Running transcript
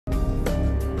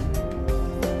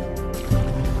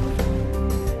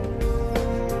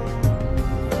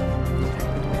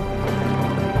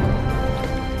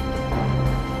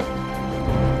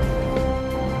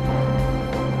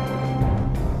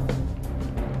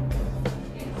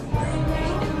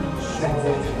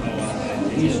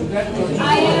I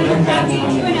am happy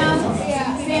to announce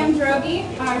Sam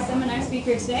Droege, our seminar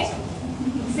speaker today.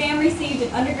 Sam received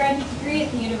an undergraduate degree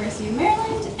at the University of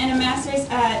Maryland and a master's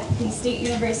at the State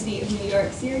University of New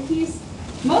York, Syracuse.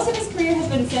 Most of his career has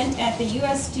been spent at the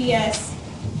USGS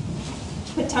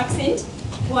Patuxent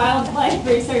Wildlife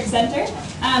Research Center.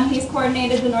 He's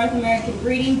coordinated the North American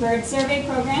Breeding Bird Survey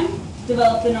Program,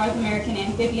 developed the North American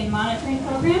Amphibian Monitoring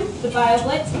Program, the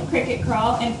BioBlitz, Cricket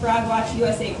Crawl, and Frog Watch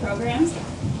USA programs,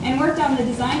 and worked on the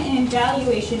design and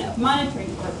evaluation of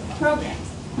monitoring programs.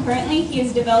 Currently, he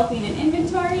is developing an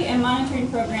inventory and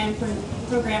monitoring program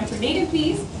for native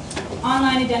bees,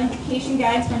 online identification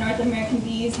guides for North American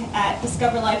bees at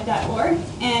discoverlife.org,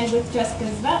 and with Jessica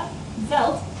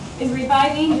Zelt, is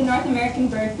reviving the North American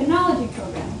Bird Phenology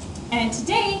program. And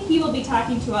today, he will be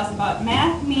talking to us about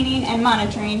math, meaning, and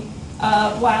monitoring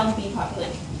of wild bee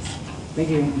populations. Thank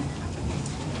you.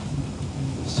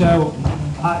 So,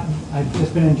 I've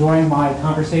just been enjoying my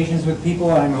conversations with people,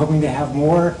 and I'm hoping to have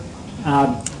more.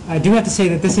 I do have to say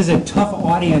that this is a tough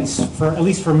audience, at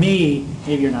least for me.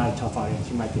 Maybe you're not a tough audience,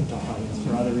 you might be a tough audience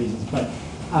for other reasons, but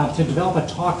to develop a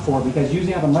talk for, because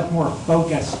usually I have a much more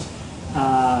focused,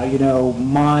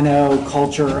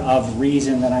 monoculture of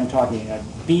reason that I'm talking about.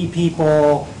 Bee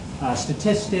people,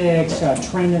 statistics,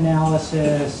 trend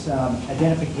analysis,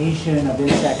 identification of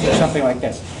insects, or something like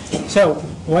this. So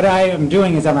what I am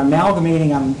doing is I'm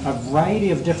amalgamating a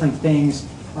variety of different things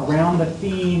around the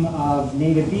theme of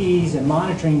native bees and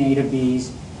monitoring native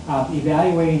bees,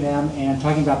 evaluating them and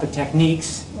talking about the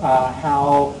techniques,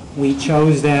 how we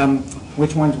chose them,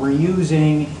 which ones we're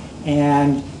using,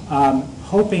 and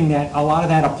hoping that a lot of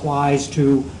that applies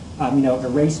to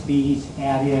erase bees,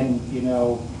 add in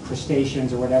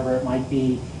crustaceans or whatever it might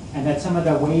be, and that some of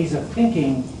the ways of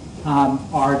thinking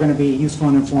are going to be useful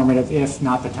and informative, if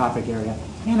not the topic area.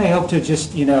 And I hope to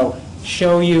just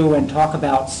show you and talk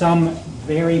about some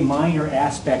very minor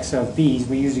aspects of bees.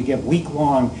 We usually give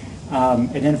week-long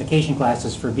identification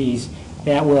classes for bees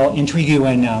that will intrigue you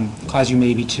and cause you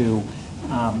maybe to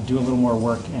do a little more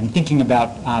work and thinking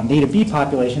about native bee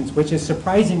populations, which is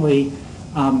surprisingly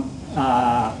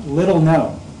little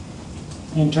known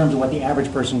in terms of what the average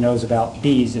person knows about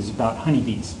bees, is about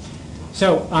honeybees.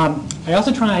 So I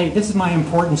also this is my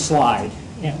important slide.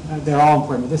 They're all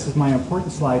important, but this is my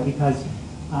important slide because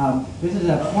this is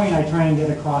a point I try and get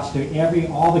across to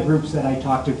all the groups that I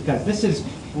talk to, because this is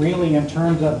really in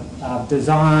terms of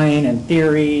design and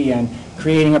theory and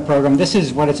creating a program. This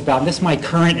is what it's about. This is my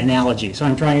current analogy, so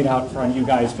I'm trying it out in front of you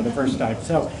guys for the first time.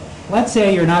 So let's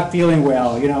say you're not feeling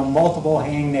well, multiple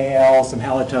hangnails, some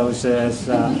halitosis,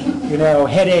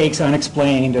 headaches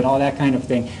unexplained, and all that kind of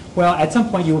thing. Well, at some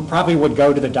point you probably would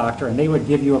go to the doctor, and they would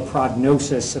give you a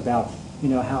prognosis about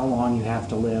how long you have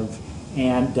to live,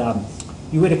 and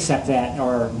you would accept that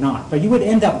or not. But you would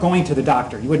end up going to the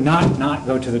doctor. You would not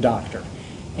go to the doctor.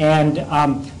 And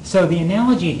so the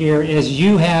analogy here is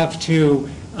you have to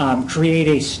create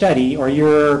a study, or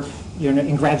you're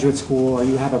in graduate school, or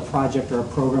you have a project or a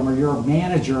program, or you're a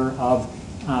manager of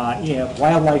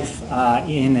wildlife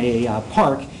in a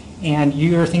park, and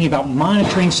you're thinking about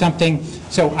monitoring something.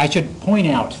 So I should point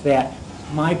out that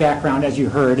my background, as you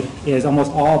heard, is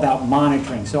almost all about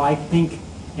monitoring. So I think,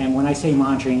 and when I say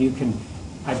monitoring,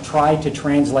 I've tried to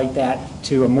translate that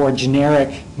to a more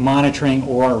generic monitoring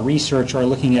or research or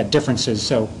looking at differences.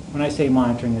 So when I say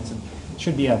monitoring, it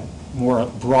should be a more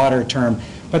broader term.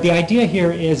 But the idea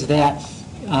here is that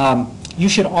you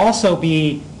should also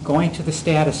be going to the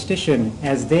statistician,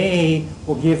 as they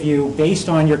will give you, based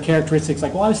on your characteristics,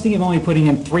 like, well, I was thinking of only putting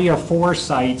in 3 or 4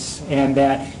 sites, and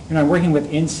that I'm working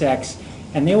with insects,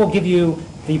 and they will give you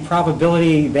the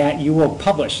probability that you will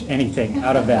publish anything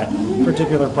out of that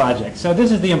particular project. So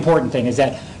this is the important thing, is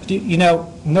that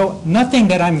nothing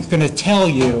that I'm going to tell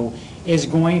you is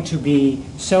going to be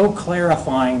so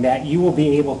clarifying that you will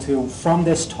be able to, from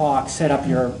this talk, set up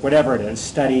your whatever it is,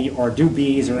 study or do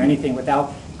bees or anything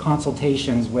without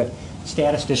consultations with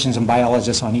statisticians and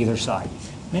biologists on either side.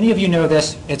 Many of you know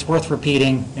this. It's worth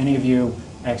repeating. Many of you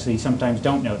actually sometimes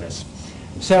don't know this.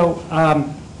 So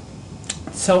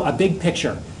a big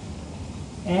picture.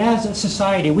 As a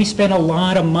society, we spend a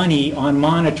lot of money on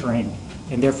monitoring,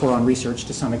 and therefore on research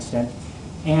to some extent.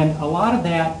 And a lot of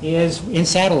that is in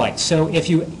satellites. So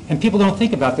and people don't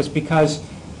think about this because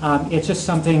it's just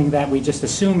something that we just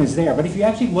assume is there. But if you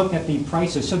actually look at the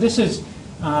prices, so this is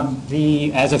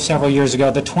as of several years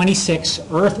ago, the 26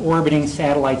 Earth-orbiting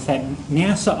satellites that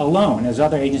NASA alone, as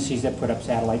other agencies that put up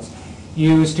satellites,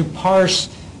 use to parse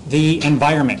the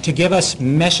environment, to give us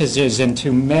messages and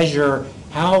to measure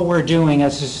how we're doing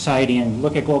as a society and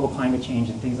look at global climate change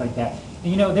and things like that.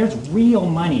 And, there's real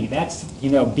money. That's,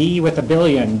 B with $1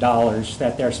 billion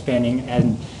that they're spending,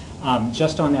 and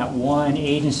just on that one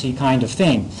agency kind of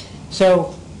thing.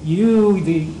 So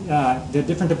the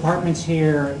different departments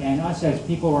here and us as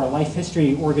people who are life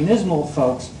history organismal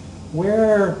folks,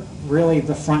 we're really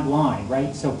the front line,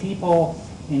 right? So people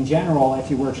in general, if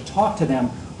you were to talk to them,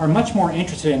 are much more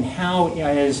interested in how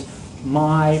is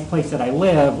my place that I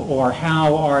live, or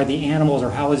how are the animals, or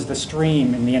how is the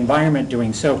stream and the environment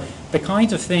doing. So the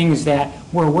kinds of things that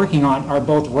we're working on are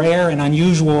both rare and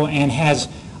unusual and has,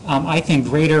 I think,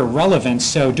 greater relevance.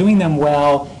 So doing them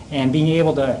well and being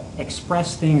able to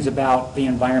express things about the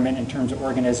environment in terms of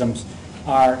organisms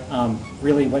are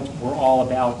really what we're all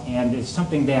about, and is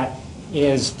something that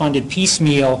is funded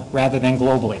piecemeal rather than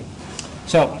globally.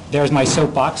 So there's my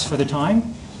soapbox for the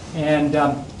time. And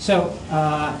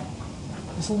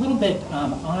it's a little bit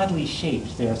oddly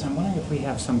shaped there, so I'm wondering if we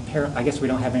have some, I guess we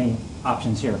don't have any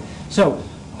options here. So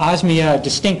Osmia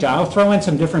distincta, I'll throw in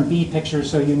some different bee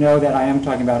pictures so you know that I am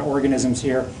talking about organisms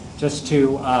here, just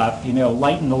to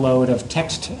lighten the load of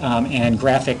text and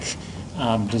graphic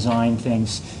design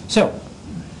things. So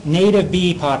native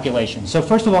bee population. So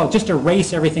first of all, just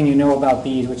erase everything you know about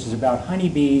bees, which is about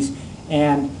honeybees,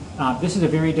 and this is a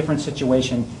very different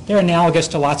situation. They're analogous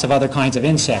to lots of other kinds of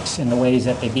insects in the ways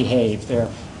that they behave. They're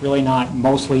really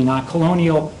mostly not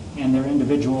colonial, and they're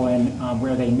individual in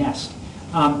where they nest.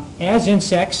 As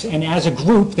insects and as a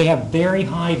group, they have very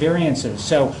high variances.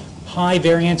 So high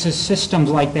variances systems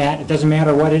like that, it doesn't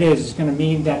matter what it is, it's going to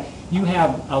mean that you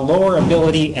have a lower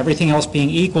ability, everything else being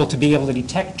equal, to be able to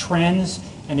detect trends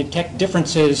and detect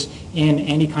differences in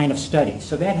any kind of study.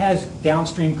 So that has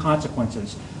downstream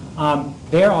consequences.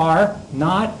 There are,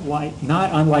 not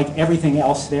unlike everything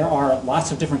else, there are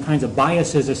lots of different kinds of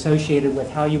biases associated with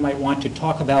how you might want to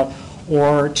talk about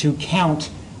or to count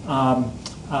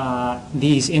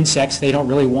these insects. They don't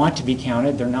really want to be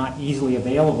counted. They're not easily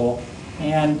available.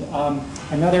 And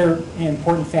another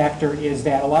important factor is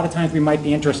that a lot of times we might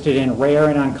be interested in rare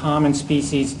and uncommon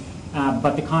species,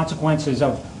 but the consequences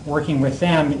of working with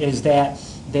them is that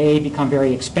they become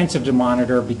very expensive to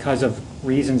monitor because of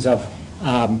reasons of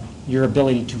your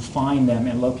ability to find them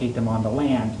and locate them on the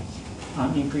land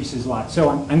increases a lot.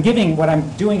 So what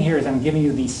I'm doing here is I'm giving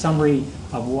you the summary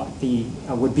of what the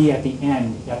would be at the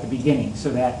end, at the beginning,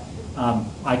 so that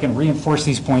I can reinforce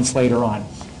these points later on.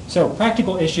 So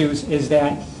practical issues is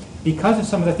that because of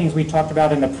some of the things we talked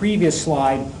about in the previous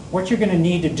slide, what you're going to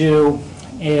need to do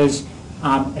is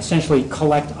essentially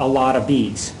collect a lot of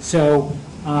bees. So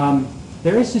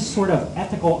there is this sort of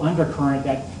ethical undercurrent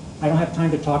that I don't have time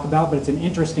to talk about, but it's an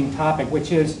interesting topic,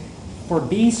 which is for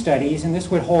bee studies, and this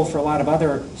would hold for a lot of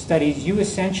other studies, you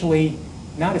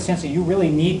you really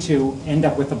need to end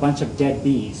up with a bunch of dead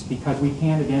bees, because we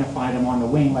can't identify them on the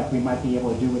wing like we might be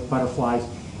able to do with butterflies,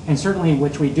 and certainly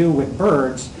which we do with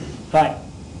birds. But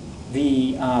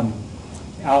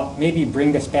I'll maybe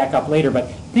bring this back up later,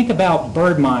 but think about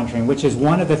bird monitoring, which is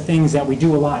one of the things that we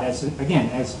do a lot, as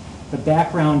the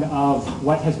background of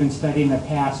what has been studied in the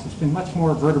past. It's been much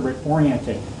more vertebrate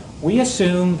oriented. We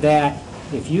assume that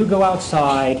if you go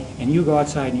outside and you go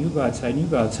outside and you go outside and you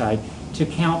go outside to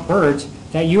count birds,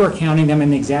 that you are counting them in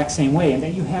the exact same way, and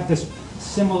that you have this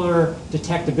similar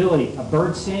detectability. A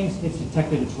bird sings, it's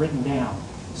detected, it's written down.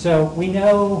 So we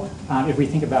know, if we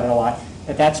think about it a lot,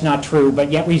 that that's not true,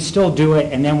 but yet we still do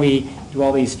it, and then we do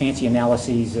all these fancy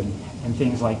analyses and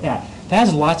things like that. That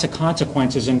has lots of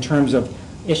consequences in terms of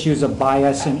issues of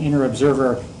bias and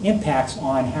inter-observer impacts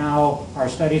on how our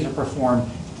studies are performed.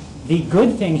 The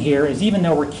good thing here is, even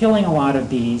though we're killing a lot of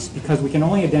bees, because we can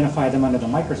only identify them under the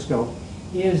microscope,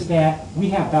 is that we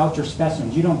have voucher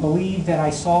specimens. You don't believe that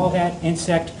I saw that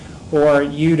insect, or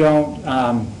you don't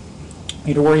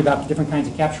need to worry about the different kinds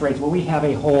of capture rates. Well, we have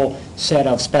a whole set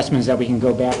of specimens that we can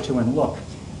go back to and look.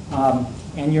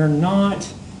 And you're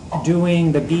not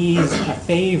doing the bees a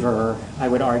favor, I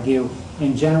would argue,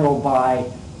 in general, by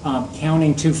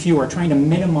counting too few or trying to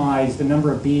minimize the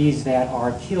number of bees that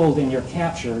are killed in your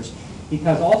captures,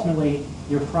 because ultimately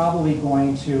you're probably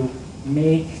going to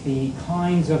make the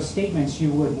kinds of statements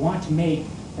you would want to make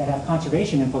that have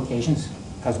conservation implications,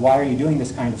 because why are you doing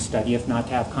this kind of study if not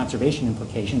to have conservation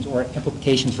implications or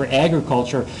implications for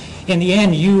agriculture? In the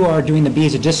end, you are doing the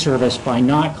bees a disservice by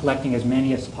not collecting as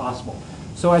many as possible.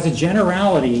 So as a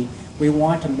generality, we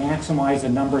want to maximize the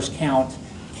numbers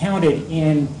counted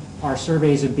in our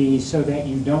surveys of bees so that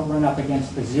you don't run up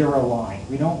against the zero line.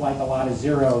 We don't like a lot of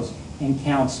zeros in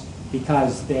counts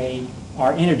because they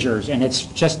are integers, and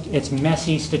it's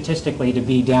messy statistically to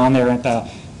be down there at the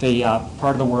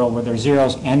part of the world where there's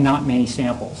zeros and not many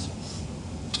samples.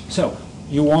 So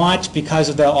you want, because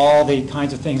of all the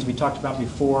kinds of things we talked about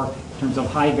before, in terms of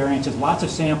high variances, lots of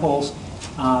samples,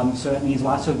 so that means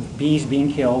lots of bees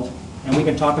being killed, and we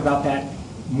can talk about that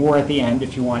more at the end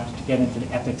if you want to get into the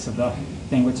ethics of the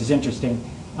thing, which is interesting.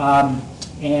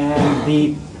 And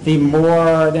the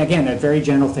more, again, a very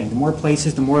general thing, the more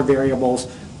places, the more variables,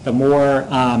 the more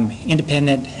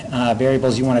independent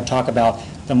variables you want to talk about,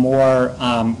 the more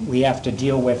we have to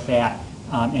deal with that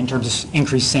in terms of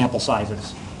increased sample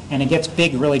sizes. And it gets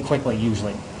big really quickly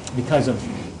usually because of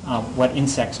what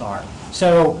insects are.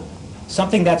 So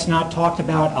something that's not talked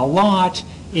about a lot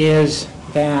is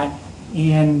that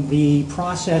in the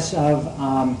process of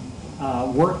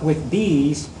work with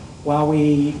bees, while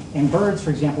we, in birds, for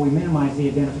example, we minimize the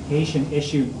identification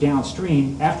issue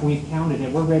downstream. After we've counted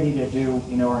it, we're ready to do,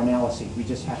 our analyses. We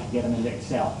just have to get them into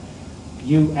Excel.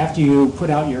 After you put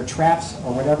out your traps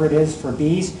or whatever it is for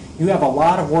bees, you have a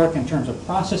lot of work in terms of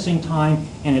processing time,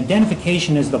 and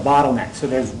identification is the bottleneck. So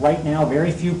there's right now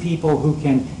very few people who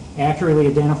can accurately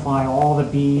identify all the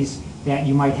bees that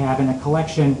you might have in a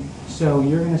collection. So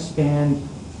you're going to spend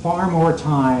far more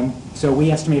time. So we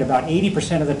estimate about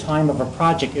 80% of the time of a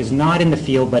project is not in the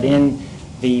field, but in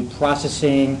the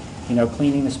processing,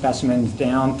 cleaning the specimens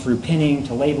down through pinning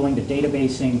to labeling to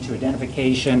databasing to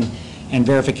identification and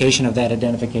verification of that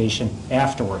identification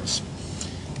afterwards.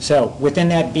 So within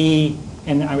that bee,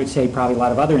 and I would say probably a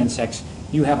lot of other insects,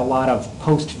 you have a lot of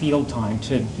post-field time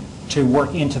to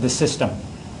work into the system.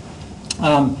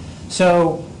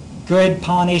 So good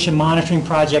pollination monitoring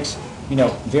projects,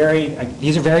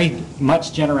 these are very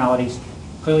much generalities,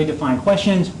 clearly defined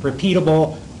questions,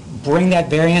 repeatable, bring that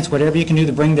variance, whatever you can do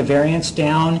to bring the variance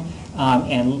down,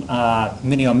 and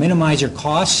minimize your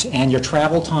costs and your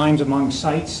travel times among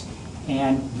sites.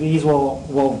 And these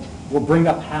will bring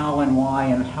up how and why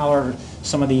and how are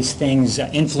some of these things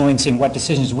influencing what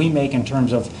decisions we make in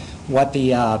terms of what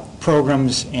the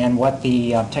programs and what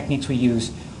the techniques we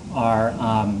use are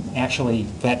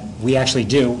that we actually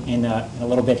do in a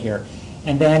little bit here.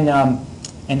 And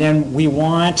then we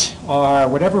want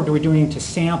whatever we're doing to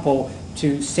sample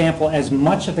as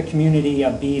much of the community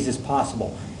of bees as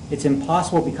possible. It's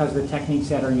impossible because of the techniques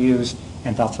that are used,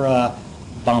 Anthophora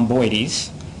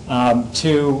bomboides,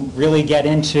 to really get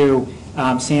into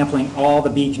sampling all the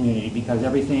bee community because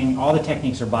all the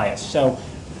techniques are biased. So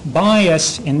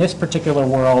bias in this particular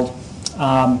world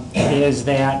is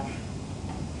that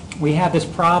we have this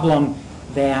problem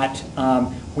that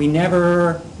we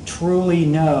never truly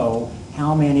know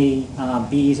how many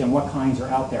bees and what kinds are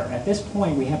out there. At this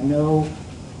point, we have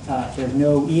there's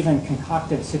no even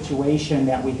concocted situation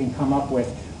that we can come up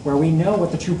with where we know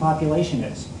what the true population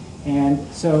is. And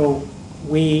so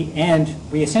we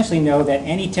essentially know that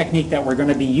any technique that we're going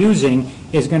to be using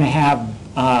is going to have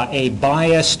a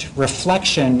biased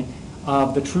reflection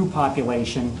of the true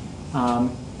population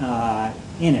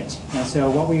in it. And so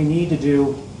what we need to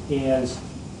do is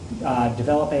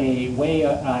develop a way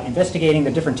of investigating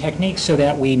the different techniques so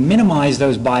that we minimize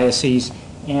those biases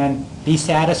and be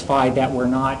satisfied that we're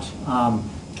not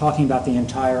talking about the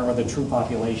entire or the true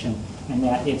population and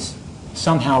that it's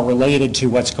somehow related to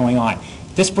what's going on.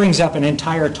 This brings up an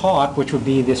entire talk, which would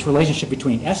be this relationship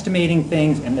between estimating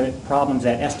things and the problems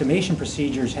that estimation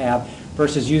procedures have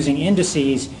versus using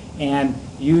indices and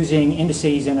using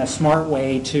indices in a smart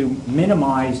way to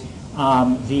minimize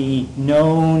the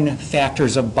known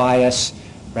factors of bias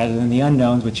rather than the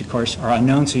unknowns, which of course are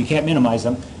unknown, so you can't minimize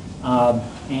them,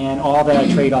 and all the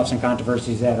trade-offs and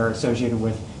controversies that are associated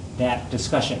with that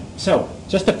discussion. So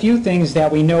just a few things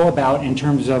that we know about in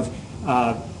terms of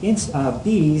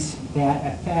bees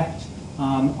that affect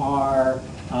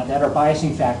that are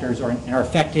biasing factors or are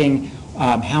affecting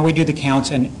how we do the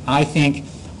counts, and I think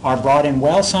are brought in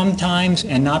well sometimes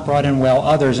and not brought in well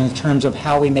others in terms of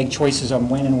how we make choices on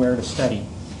when and where to study.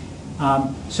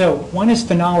 So one is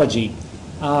phenology.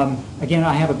 Again,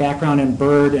 I have a background in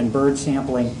bird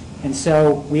sampling, and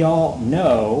so we all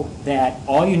know that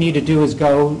all you need to do is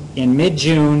go in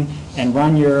mid-June and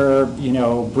run your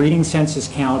breeding census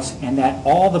counts, and that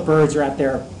all the birds are at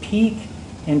their peak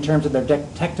in terms of their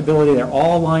detectability. They're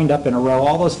all lined up in a row.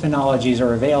 All those phenologies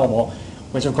are available,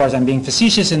 which of course I'm being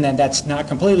facetious in that that's not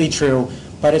completely true,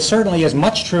 but it certainly is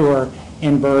much truer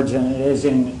in birds than it is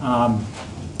in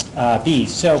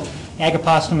bees. So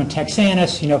Agapostum and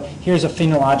Texanus, here's a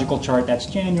phenological chart. That's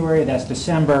January, that's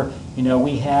December.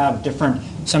 We have different,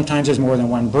 sometimes there's more than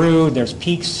one brood, there's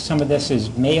peaks. Some of this is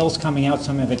males coming out,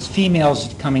 some of it's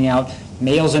females coming out.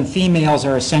 Males and females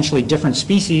are essentially different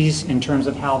species in terms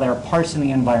of how they're parts in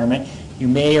the environment. You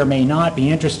may or may not be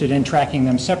interested in tracking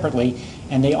them separately,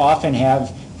 and they often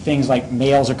have things like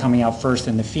males are coming out first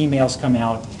and the females come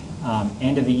out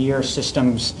end of the year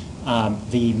systems.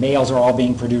 The males are all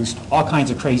being produced, all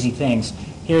kinds of crazy things.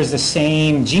 Here's the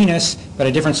same genus, but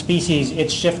a different species.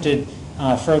 It's shifted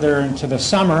further into the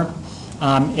summer.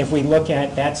 If we look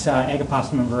at, that's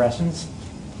Agapostum arborescens.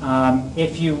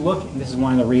 If you look, and this is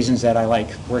one of the reasons that I like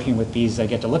working with bees, I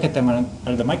get to look at them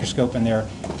under the microscope, and they're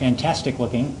fantastic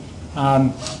looking.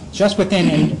 Just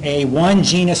within one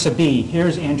genus of bee,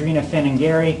 here's Andrena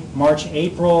fennengeri, March,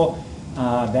 April,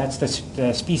 that's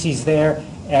the species there.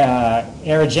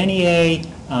 Erigeniae,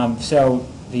 so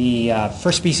the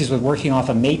first species was working off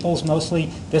of maples mostly.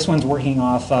 This one's working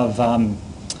off of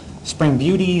spring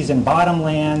beauties and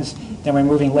bottomlands. Then we're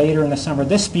moving later in the summer.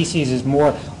 This species is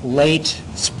more late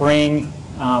spring,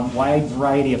 wide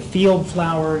variety of field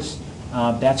flowers.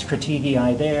 That's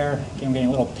Critigii there. Again, we're getting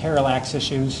a little parallax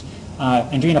issues.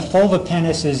 Andrena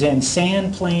fulvipennis is in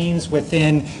sand plains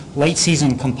within late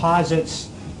season composites.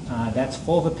 That's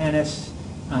fulvipennis.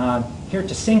 Here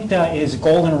Tocincta is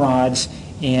goldenrods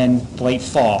in late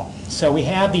fall. So we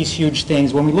have these huge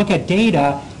things. When we look at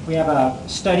data, we have a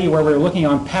study where we're looking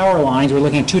on power lines. We're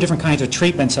looking at 2 different kinds of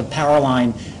treatments of power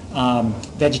line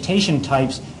vegetation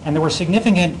types, and there were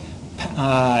significant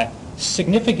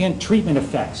treatment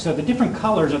effects. So the different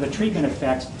colors are the treatment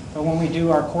effects, but when we do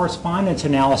our correspondence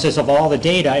analysis of all the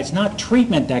data, it's not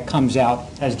treatment that comes out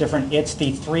as different, it's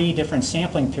the 3 different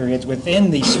sampling periods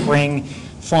within the spring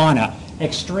fauna.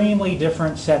 Extremely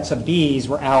different sets of bees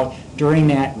were out during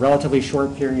that relatively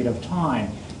short period of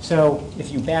time. So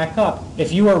if you back up,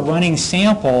 if you are running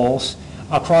samples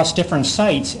across different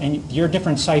sites and your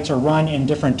different sites are run in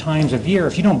different times of year,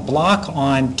 if you don't block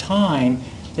on time,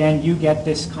 then you get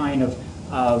this kind of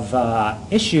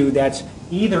issue that's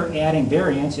either adding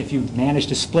variance if you manage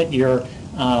to split your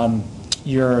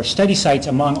study sites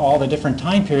among all the different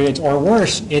time periods, or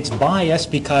worse, it's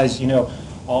biased because, you know,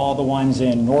 all the ones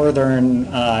in northern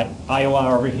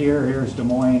Iowa over here, here's Des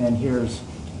Moines, and here's,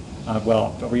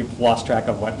 well, we've lost track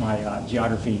of what my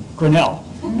geography, Grinnell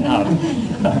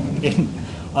in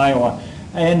Iowa.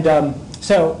 And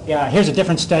so yeah, here's a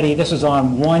different study. This was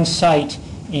on one site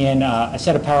in a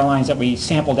set of power lines that we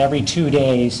sampled every 2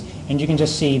 days, and you can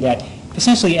just see that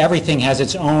essentially everything has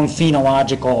its own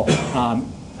phenological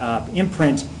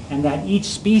imprint, and that each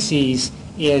species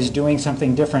is doing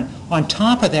something different. On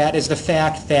top of that is the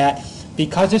fact that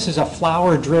because this is a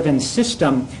flower-driven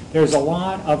system, there's a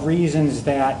lot of reasons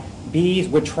that bees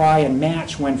would try and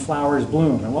match when flowers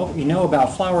bloom. And what we know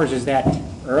about flowers is that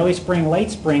early spring,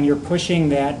 late spring, you're pushing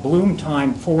that bloom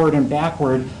time forward and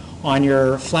backward on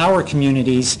your flower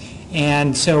communities.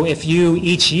 And so if you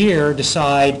each year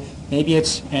decide, maybe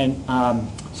it's, and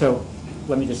so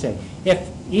let me just say, if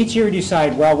each year you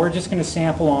decide, well, we're just going to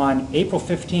sample on April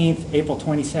 15th, April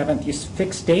 27th, you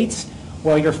fix dates,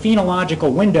 well, your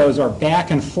phenological windows are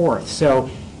back and forth. So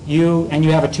you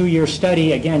have a 2-year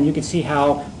study, again, you can see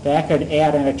how that could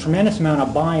add a tremendous amount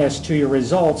of bias to your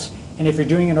results. And if you're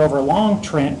doing it over a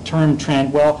long-term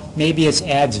trend, well, maybe it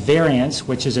adds variance,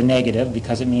 which is a negative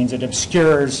because it means it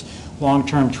obscures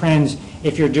long-term trends.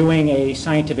 If you're doing a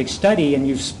scientific study and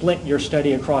you've split your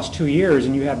study across 2 years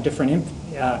and you have different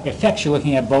effects you're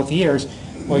looking at both years,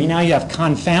 well, now you have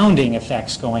confounding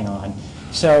effects going on.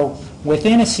 So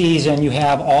within a season, you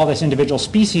have all this individual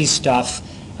species stuff.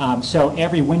 So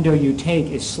every window you take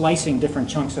is slicing different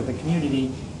chunks of the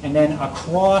community. And then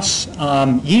across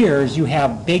years, you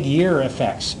have big year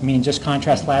effects. I mean, just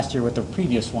contrast last year with the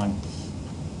previous one.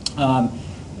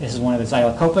 This is one of the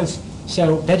xylocopas.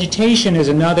 So vegetation is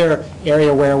another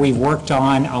area where we've worked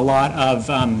on a lot of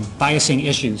biasing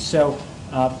issues. So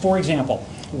for example,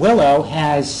 willow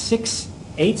has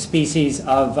 8 species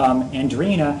of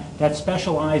Andrena that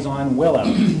specialize on willow.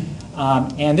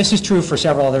 And this is true for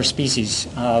several other species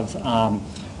of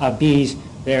bees.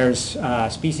 There's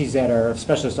species that are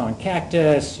specialists on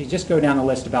cactus. You just go down the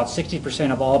list, about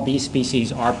 60% of all bee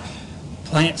species are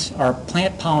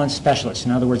plant pollen specialists.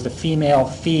 In other words, the female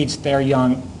feeds their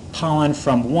young pollen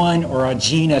from one or a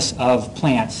genus of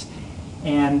plants.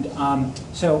 And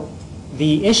so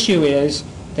the issue is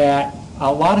that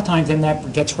a lot of times then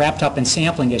that gets wrapped up in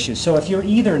sampling issues. So if you're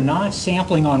either not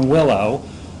sampling on willow,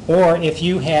 or if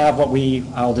you have what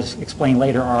I'll just explain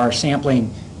later, our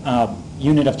sampling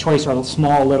unit of choice are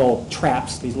small little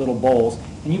traps, these little bowls,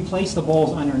 and you place the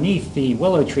bowls underneath the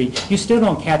willow tree, you still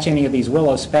don't catch any of these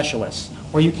willow specialists,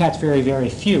 or you catch very, very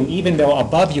few, even though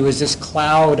above you is this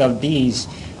cloud of bees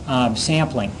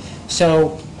sampling.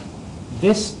 So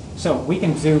we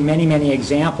can do many, many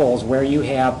examples where you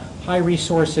have high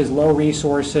resources, low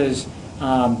resources,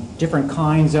 different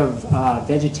kinds of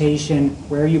vegetation.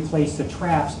 Where you place the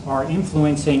traps are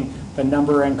influencing the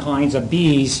number and kinds of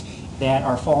bees that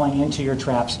are falling into your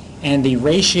traps. and the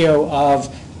ratio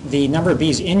of the number of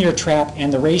bees in your trap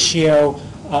and the ratio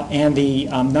and the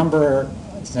number,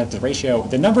 it's not the ratio,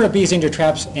 the number of bees in your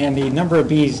traps and the number of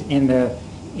bees in the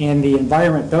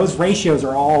environment, those ratios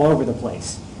are all over the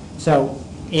place. So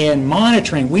in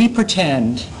monitoring, we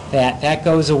pretend that that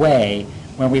goes away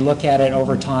when we look at it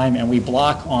over time and we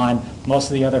block on most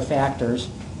of the other factors.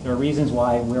 There are reasons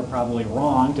why we're probably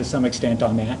wrong to some extent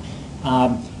on that.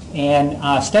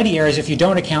 Study areas, if you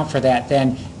don't account for that,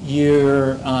 then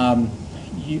you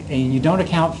don't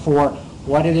account for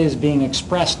what it is being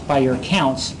expressed by your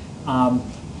counts.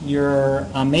 You're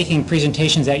making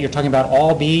presentations that you're talking about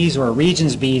all bees or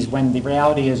regions bees, when the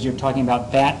reality is you're talking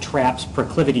about that trap's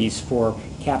proclivities for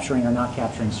capturing or not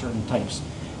capturing certain types.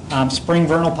 Spring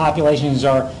vernal populations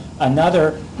are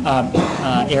another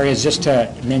areas, just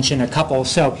to mention a couple.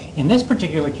 So in this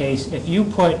particular case, if you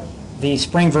put the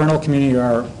spring vernal community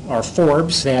or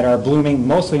forbs that are blooming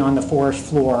mostly on the forest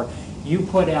floor, you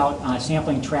put out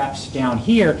sampling traps down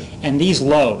here, and these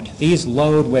load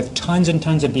with tons and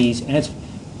tons of bees, and it's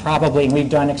probably, and we've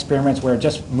done experiments where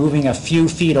just moving a few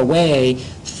feet away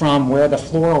from where the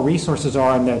floral resources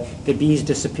are and the bees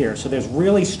disappear. So there's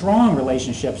really strong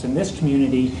relationships in this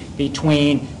community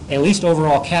between at least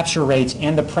overall capture rates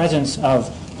and the presence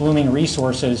of blooming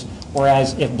resources,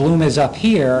 whereas if bloom is up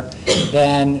here,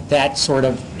 then that sort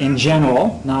of, in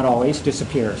general, not always,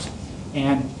 disappears.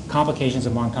 And complications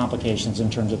among complications in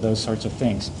terms of those sorts of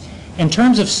things. In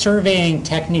terms of surveying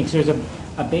techniques, there's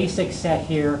a basic set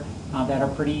here that are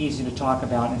pretty easy to talk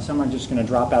about, and some are just going to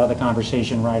drop out of the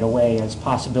conversation right away as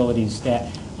possibilities that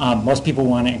most people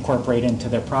want to incorporate into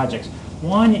their projects.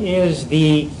 One is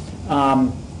the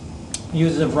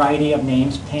uses a variety of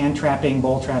names: pan trapping,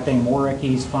 bowl trapping,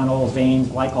 morickies, funnels, veins,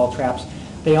 glycol traps.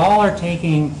 They all are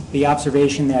taking the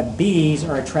observation that bees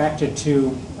are attracted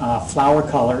to flower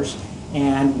colors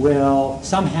and will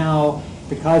somehow,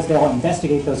 because they'll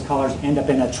investigate those colors, end up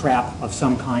in a trap of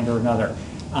some kind or another.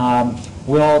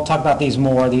 We'll talk about these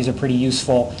more. These are pretty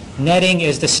useful. Netting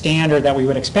is the standard that we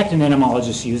would expect an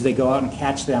entomologist to use. They go out and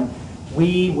catch them.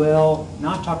 We will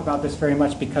not talk about this very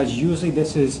much because usually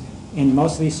this is, in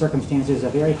most of these circumstances, a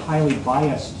very highly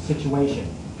biased situation.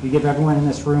 We give everyone in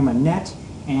this room a net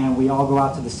and we all go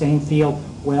out to the same field.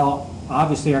 Well,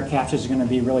 obviously our captures are going to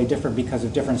be really different because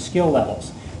of different skill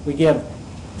levels. We give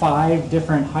 5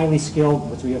 different highly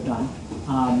skilled, which we have done,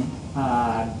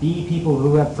 bee people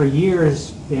who have for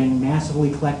years been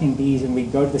massively collecting bees, and we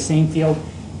go to the same field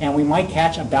and we might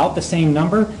catch about the same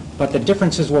number, but the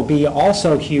differences will be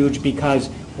also huge because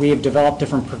we have developed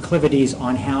different proclivities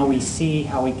on how we see,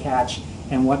 how we catch,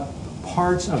 and what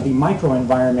parts of the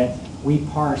microenvironment we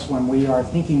parse when we are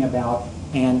thinking about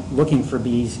and looking for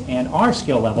bees, and our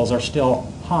skill levels are still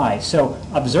high. So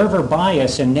observer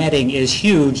bias in netting is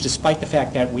huge despite the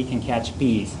fact that we can catch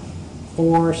bees.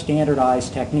 4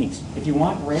 standardized techniques. If you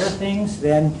want rare things,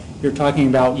 then you're talking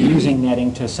about using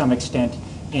netting to some extent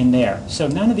in there. So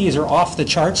none of these are off the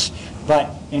charts, but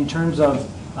in terms of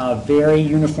very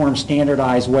uniform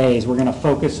standardized ways, we're going to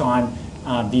focus on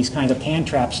these kinds of pan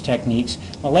traps techniques.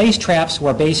 Malaise traps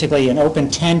were basically an open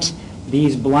tent.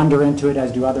 Bees blunder into it,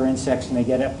 as do other insects, and they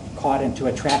get caught into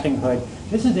a trapping hood.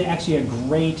 This is actually a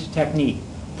great technique.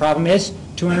 Problem is,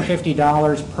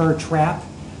 $250 per trap.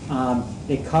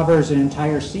 It covers an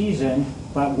entire season,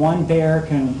 but one bear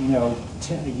can,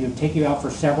 take you out for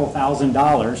several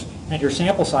 $1,000s, and your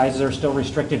sample sizes are still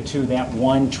restricted to that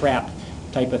one trap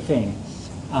type of thing.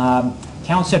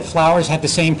 Townsend flowers had the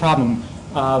same problem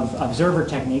of observer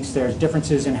techniques. There's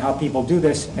differences in how people do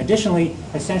this. Additionally,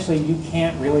 essentially, you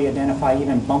can't really identify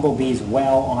even bumblebees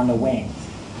well on the wing.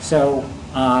 So,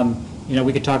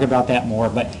 we could talk about that more,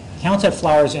 but Townsend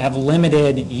flowers have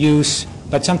limited use,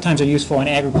 but sometimes are useful in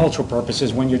agricultural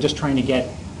purposes when you're just trying to get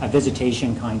a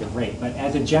visitation kind of rate. But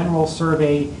as a general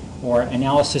survey or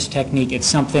analysis technique, it's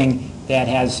something that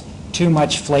has too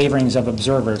much flavorings of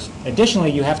observers.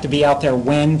 Additionally, you have to be out there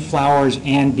when flowers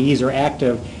and bees are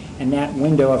active, and that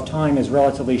window of time is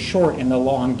relatively short in the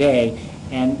long day.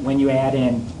 And when you add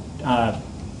in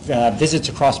visits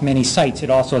across many sites, it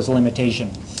also has a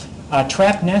limitation.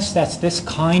 Trap nests, that's this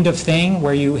kind of thing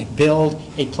where you build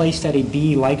a place that a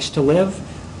bee likes to live.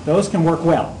 Those can work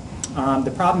well.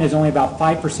 The problem is only about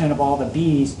 5% of all the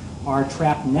bees are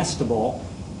trap nestable,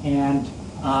 and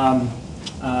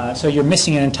so you're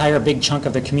missing an entire big chunk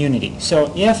of the community.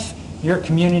 So if your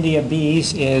community of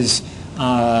bees is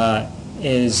the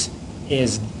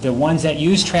ones that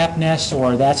use trap nests,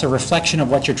 or that's a reflection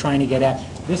of what you're trying to get at,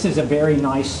 this is a very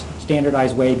nice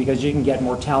standardized way because you can get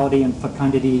mortality and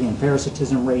fecundity and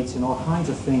parasitism rates and all kinds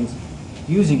of things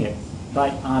using it.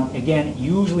 But again,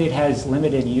 usually it has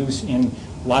limited use in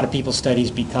a lot of people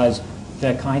studies because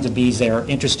the kinds of bees they're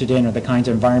interested in or the kinds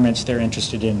of environments they're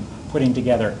interested in putting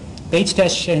together. Bait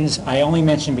stations I only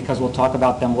mention because we'll talk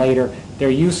about them later. They're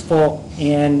useful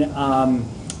in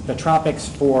the tropics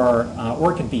for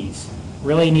orchid bees.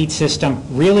 Really neat system,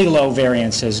 really low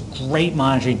variances, great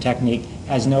monitoring technique,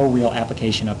 has no real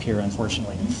application up here,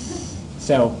 unfortunately.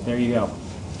 So there you go.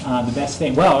 The best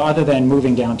thing, well, other than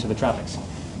moving down to the tropics.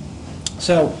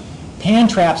 So pan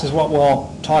traps is what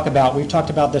we'll talk about. We've talked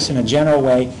about this in a general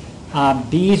way.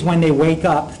 Bees, when they wake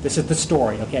up, this is the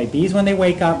story, okay? Bees, when they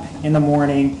wake up in the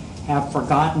morning, have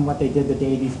forgotten what they did the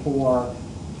day before.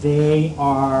 They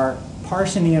are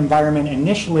parsing the environment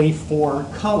initially for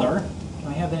color. Can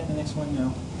I have that in the next one?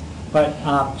 No.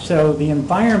 But so the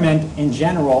environment in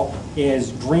general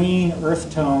is green,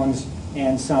 earth tones,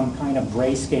 and some kind of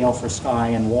grayscale for sky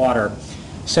and water.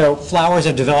 So flowers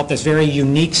have developed this very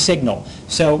unique signal.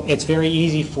 So it's very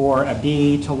easy for a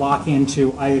bee to lock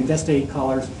into, I investigate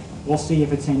colors, we'll see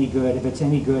if it's any good. If it's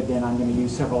any good, then I'm going to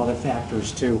use several other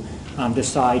factors to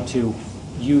decide to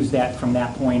use that from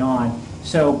that point on.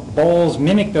 So bowls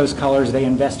mimic those colors. They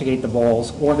investigate the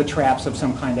bowls or the traps of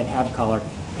some kind that have color,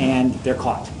 and they're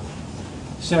caught.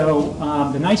 So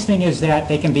the nice thing is that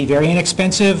they can be very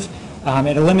inexpensive.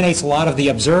 It eliminates a lot of the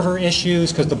observer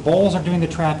issues because the bowls are doing the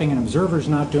trapping and observers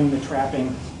not doing the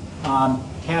trapping.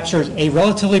 Captures a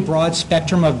relatively broad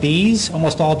spectrum of bees.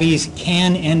 Almost all bees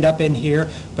can end up in here,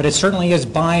 but it certainly is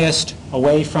biased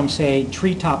away from, say,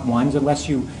 treetop ones unless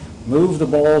you move the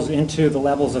bowls into the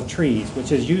levels of trees,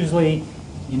 which is usually,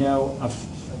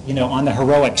 on the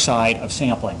heroic side of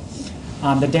sampling.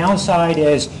 The downside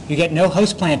is you get no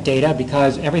host plant data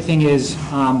because everything is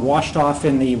washed off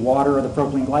in the water or the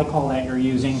propylene glycol that you're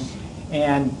using,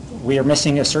 and we are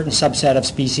missing a certain subset of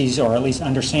species, or at least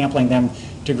undersampling them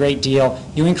to a great deal.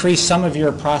 You increase some of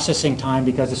your processing time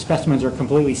because the specimens are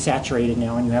completely saturated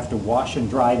now and you have to wash and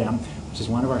dry them, which is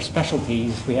one of our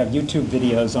specialties. We have YouTube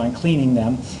videos on cleaning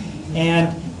them.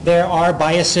 And there are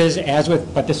biases,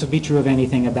 but this would be true of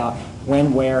anything, about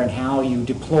when, where, and how you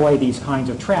deploy these kinds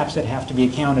of traps that have to be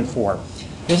accounted for.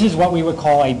 This is what we would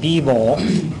call a bee bowl,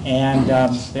 and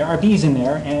there are bees in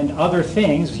there and other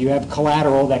things. You have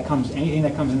collateral that comes, anything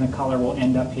that comes in the color will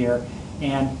end up here,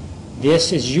 and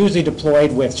this is usually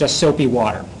deployed with just soapy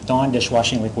water. Dawn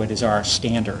dishwashing liquid is our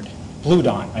standard. Blue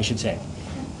Dawn, I should say.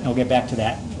 I'll get back to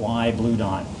that, why Blue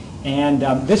Dawn. And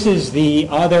this is the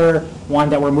other one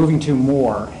that we're moving to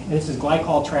more. This is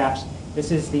glycol traps.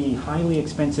 This is the highly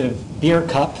expensive beer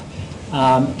cup,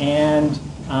 and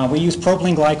we use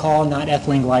propylene glycol, not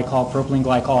ethylene glycol. Propylene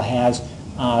glycol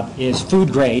is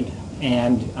food grade,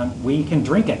 and we can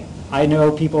drink it. I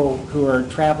know people who are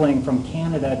traveling from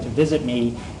Canada to visit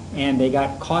me, and they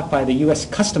got caught by the U.S.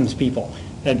 Customs people.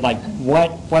 They're like,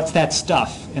 what's that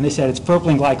stuff? And they said, it's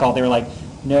propylene glycol. They were like,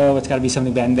 no, it's got to be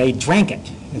something bad. And they drank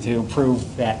it to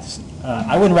prove that.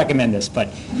 I wouldn't recommend this, but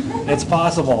it's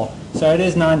possible. So it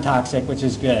is non-toxic, which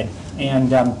is good,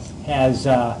 and has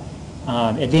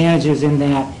advantages in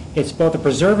that it's both a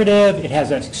preservative, it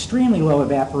has an extremely low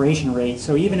evaporation rate,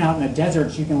 so even out in the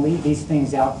deserts you can leave these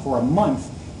things out for a month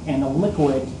and the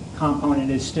liquid component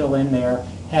is still in there,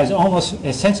 has almost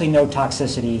essentially no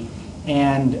toxicity,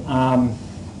 and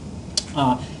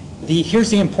here's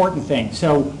the important thing.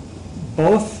 So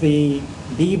both the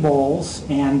bee bowls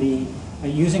and the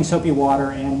using soapy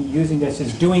water and using this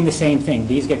is doing the same thing.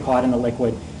 Bees get caught in the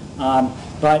liquid.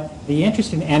 But the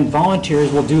interesting, and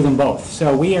volunteers will do them both.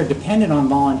 So we are dependent on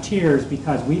volunteers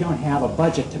because we don't have a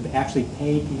budget to actually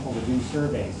pay people to do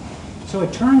surveys. So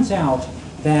it turns out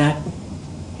that,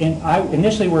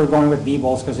 initially we were going with bee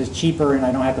bowls because it's cheaper and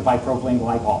I don't have to buy propylene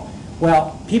glycol.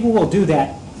 Well, people will do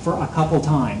that for a couple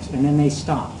times and then they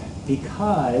stop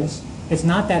because it's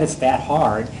not that it's that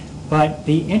hard. But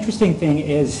the interesting thing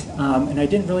is, and I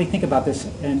didn't really think about this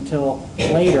until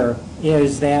later,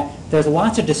 is that there's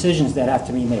lots of decisions that have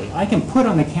to be made. I can put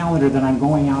on the calendar that I'm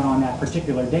going out on that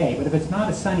particular day, but if it's not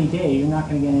a sunny day, you're not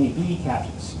going to get any bee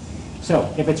catches.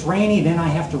 So if it's rainy, then I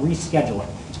have to reschedule it.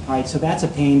 All right, so that's a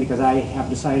pain because I have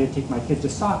decided to take my kids to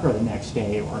soccer the next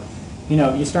day, or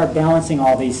you start balancing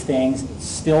all these things. It's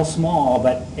still small,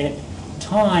 but at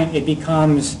time it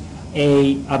becomes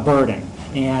a burden.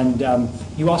 And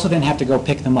you also then have to go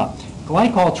pick them up.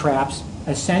 Glycol traps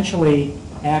essentially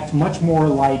act much more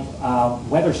like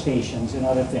weather stations and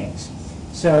other things.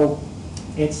 So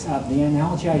it's the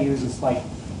analogy I use is like,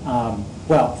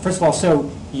 well, first of all,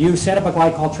 so you set up a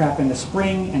glycol trap in the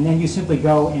spring, and then you simply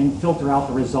go and filter out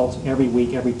the results every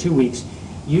week, every 2 weeks.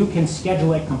 You can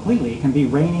schedule it completely. It can be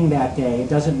raining that day. It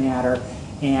doesn't matter.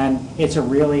 And it's a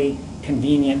really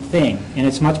convenient thing. And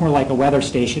it's much more like a weather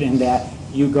station in that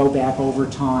you go back over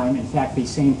time. In fact, the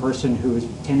same person who is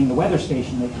tending the weather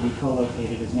station that we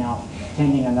co-located is now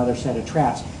tending another set of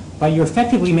traps. But you're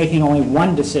effectively making only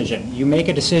one decision. You make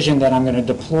a decision that I'm going to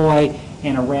deploy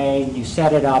an array, you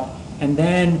set it up, and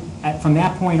then from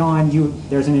that point on,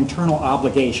 there's an internal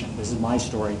obligation, this is my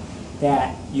story,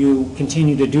 that you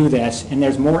continue to do this, and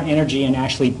there's more energy in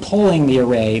actually pulling the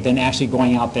array than actually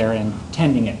going out there and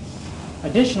tending it.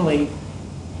 Additionally,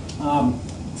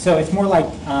 so it's more like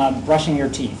brushing your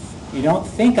teeth. You don't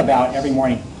think about every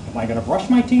morning, am I going to brush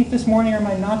my teeth this morning or am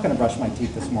I not going to brush my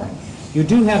teeth this morning? You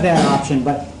do have that option,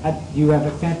 but you have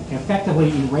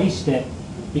effectively erased it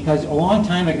because a long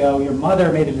time ago your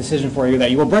mother made a decision for you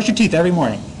that you will brush your teeth every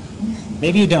morning.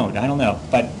 Maybe you don't, I don't know.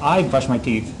 But I brush my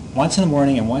teeth once in the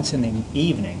morning and once in the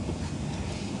evening.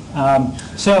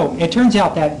 So it turns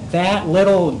out that that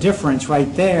little difference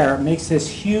right there makes this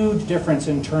huge difference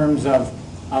in terms of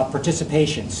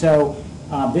participation. So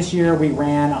this year we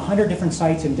ran 100 different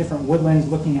sites in different woodlands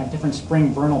looking at different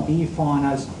spring vernal bee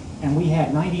faunas, and we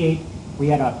had 98, we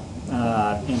had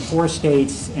in 4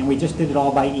 states, and we just did it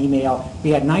all by email.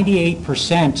 We had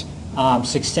 98%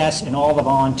 success in all the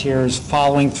volunteers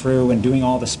following through and doing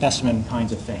all the specimen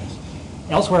kinds of things.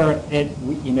 Elsewhere,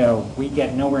 we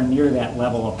get nowhere near that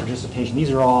level of participation.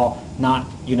 These are all not,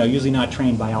 usually not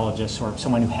trained biologists or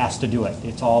someone who has to do it.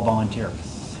 It's all volunteer.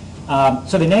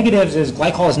 So the negatives is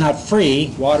glycol is not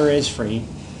free, water is free,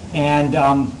 and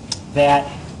that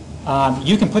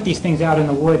you can put these things out in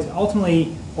the woods.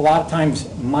 Ultimately, a lot of times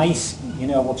mice,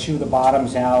 will chew the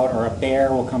bottoms out, or a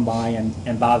bear will come by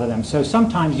and bother them. So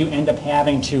sometimes you end up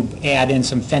having to add in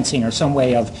some fencing or some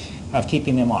way of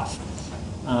keeping them off.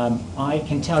 I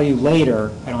can tell you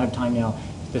later, I don't have time now,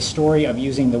 the story of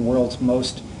using the world's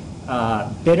most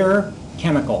bitter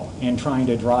chemical in trying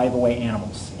to drive away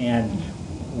animals, and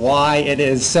why it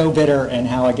is so bitter and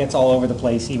how it gets all over the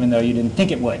place even though you didn't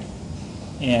think it would,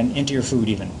 and into your food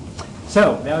even.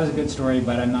 So that was a good story,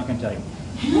 but I'm not going to tell you.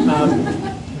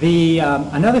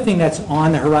 Another thing that's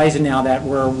on the horizon now that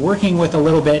we're working with a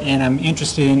little bit, and I'm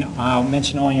interested in, I'll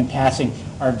mention only in passing,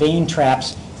 are vane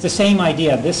traps. It's the same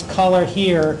idea. This color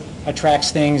here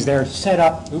attracts things. They're set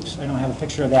up, oops, I don't have a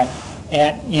picture of that,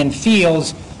 in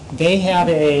fields.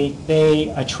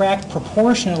 They attract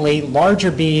proportionally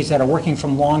larger bees that are working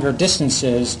from longer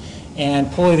distances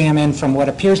and pulling them in from what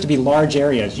appears to be large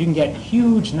areas. You can get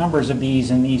huge numbers of bees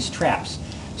in these traps.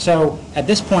 So at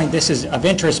this point, this is of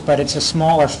interest, but it's a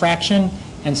smaller fraction,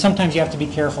 and sometimes you have to be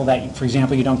careful that, for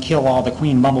example, you don't kill all the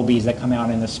queen bumblebees that come out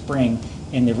in the spring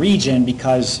in the region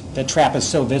because the trap is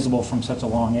so visible from such a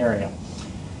long area.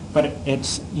 But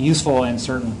it's useful in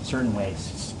certain ways.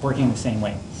 It's working the same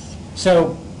way.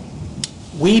 So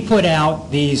we put out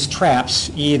these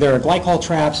traps, either glycol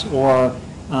traps or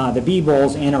the bee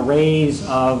bowls, in arrays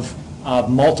of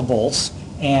multiples.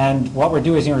 And what we're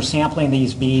doing is we're sampling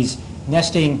these bees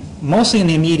nesting mostly in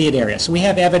the immediate area. So we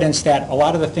have evidence that a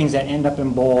lot of the things that end up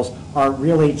in bowls are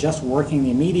really just working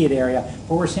the immediate area,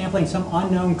 but we're sampling some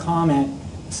unknown component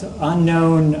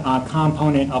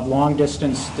of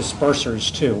long-distance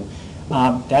dispersers too.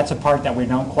 That's a part that we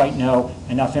don't quite know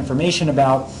enough information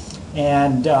about.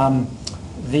 And I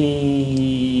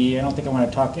don't think I want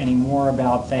to talk any more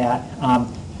about that.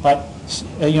 But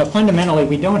fundamentally,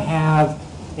 we don't have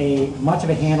much of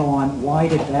a handle on why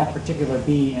did that particular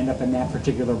bee end up in that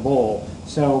particular bowl.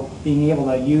 So being able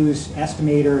to use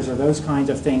estimators or those kinds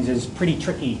of things is pretty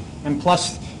tricky. And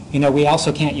plus, we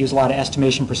also can't use a lot of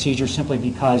estimation procedures simply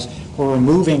because we're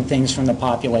removing things from the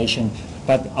population,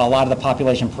 but a lot of the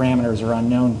population parameters are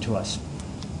unknown to us.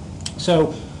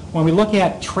 So when we look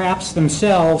at traps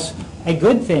themselves, a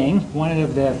good thing, one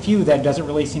of the few that doesn't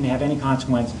really seem to have any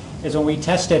consequence, is when we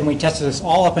tested, and we tested this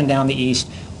all up and down the east,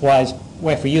 was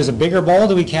if we use a bigger bowl,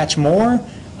 do we catch more?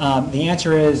 The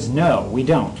answer is no, we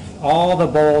don't. All the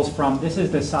bowls this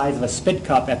is the size of a spit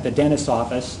cup at the dentist's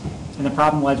office, and the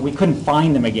problem was we couldn't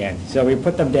find them again. So we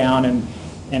put them down,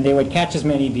 and they would catch as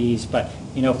many bees, but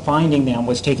finding them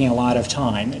was taking a lot of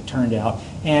time, it turned out.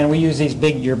 And we use these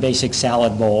your basic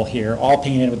salad bowl here, all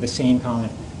painted with the same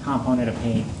component of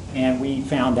paint. And we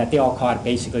found that they all caught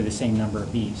basically the same number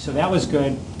of bees. So that was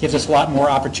good. Gives us a lot more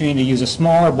opportunity to use a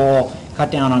smaller bowl, cut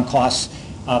down on costs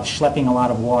of schlepping a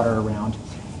lot of water around.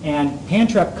 And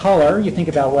pan-trap color, you think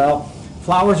about, well,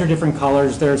 flowers are different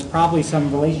colors. There's probably some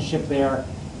relationship there.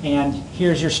 And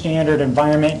here's your standard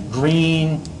environment,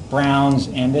 green, browns,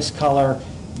 and this color,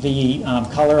 the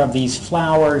color of these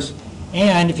flowers.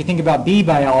 And if you think about bee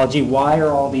biology, why are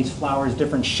all these flowers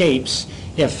different shapes?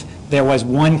 If there was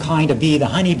one kind of bee, the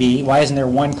honeybee, why isn't there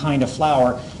one kind of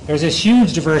flower? There's this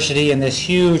huge diversity and this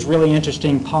huge, really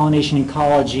interesting pollination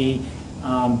ecology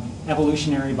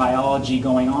evolutionary biology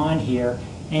going on here.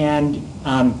 And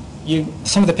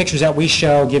some of the pictures that we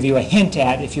show give you a hint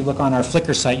at, if you look on our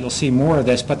Flickr site, you'll see more of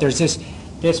this, but there's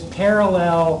this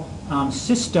parallel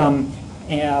system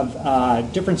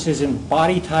of differences in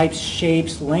body types,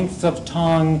 shapes, lengths of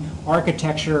tongue,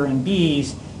 architecture, and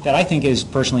bees that I think is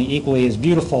personally equally as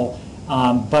beautiful,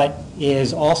 but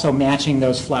is also matching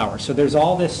those flowers. So there's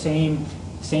all this same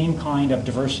kind of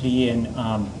diversity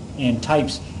in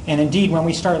types. And indeed, when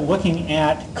we start looking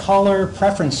at color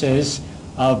preferences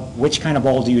of which kind of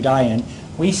bowl do you die in,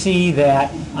 we see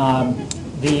that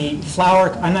the flower,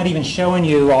 I'm not even showing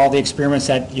you all the experiments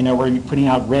that, we're putting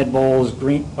out red bowls,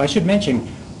 green. Well, I should mention,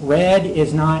 red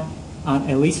is not,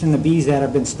 at least in the bees that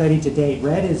have been studied to date,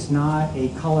 red is not a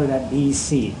color that bees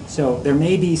see. So there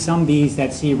may be some bees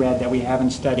that see red that we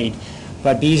haven't studied,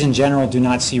 but bees in general do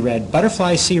not see red.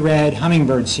 Butterflies see red,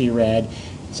 hummingbirds see red,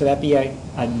 so that'd be a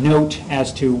note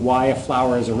as to why a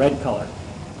flower is a red color.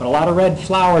 But a lot of red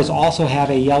flowers also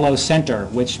have a yellow center,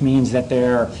 which means that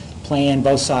they're playing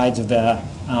both sides of the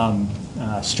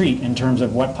street in terms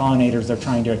of what pollinators they're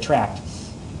trying to attract.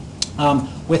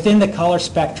 Within the color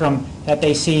spectrum that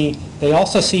they see, they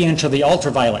also see into the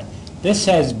ultraviolet. This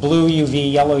says blue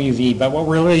UV, yellow UV, but what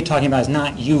we're really talking about is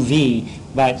not UV,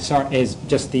 but is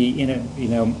just the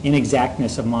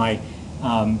inexactness of my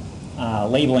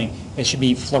labeling. It should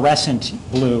be fluorescent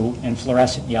blue and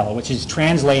fluorescent yellow, which is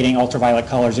translating ultraviolet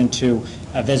colors into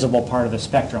a visible part of the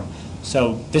spectrum.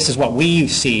 So this is what we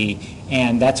see,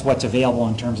 and that's what's available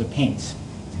in terms of paints.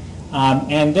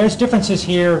 And there's differences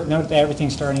here. Note that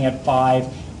everything's starting at 5,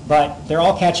 but they're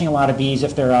all catching a lot of bees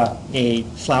if they're a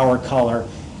flower color.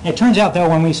 It turns out, though,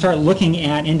 when we start looking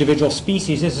at individual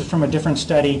species, this is from a different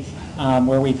study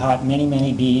where we caught many,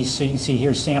 many bees. So you can see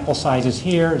here sample sizes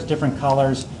here is different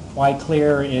colors. White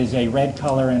clear is a red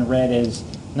color, and red is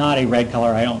not a red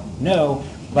color. I don't know.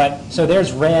 But so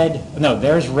there's red, no,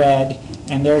 there's red,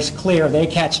 and there's clear. They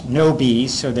catch no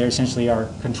bees, so they're essentially our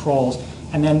controls.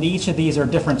 And then each of these are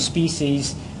different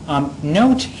species.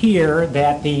 Note here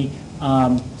that the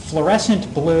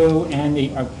fluorescent blue and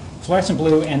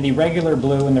the regular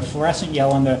blue and the fluorescent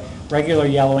yellow and the regular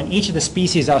yellow, and each of the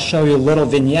species I'll show you little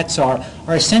vignettes are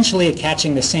essentially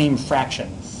catching the same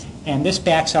fraction. And this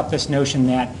backs up this notion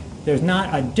that there's not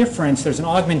a difference, there's an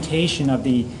augmentation of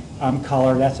the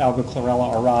color, that's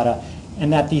Algochlorella aurata,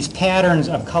 and that these patterns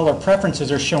of color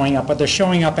preferences are showing up, but they're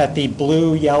showing up at the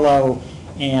blue, yellow,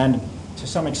 and to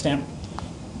some extent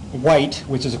white,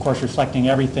 which is of course reflecting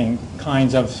everything,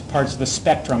 kinds of parts of the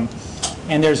spectrum.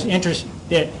 And there's interest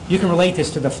that you can relate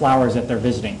this to the flowers that they're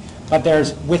visiting. But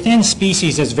there's, within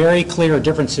species, there's very clear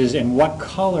differences in what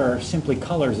color, simply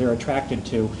colors, they're attracted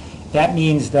to. That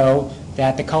means, though,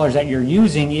 that the colors that you're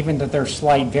using, even though there are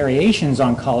slight variations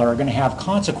on color, are going to have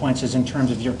consequences in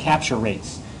terms of your capture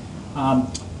rates. And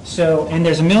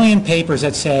there's a million papers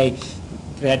that say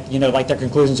that, like their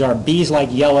conclusions are, bees like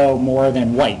yellow more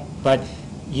than white. But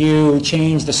you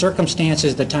change the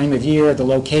circumstances, the time of year, the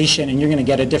location, and you're going to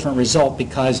get a different result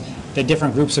because the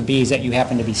different groups of bees that you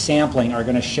happen to be sampling are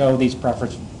going to show these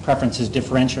preferences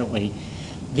differentially.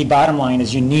 The bottom line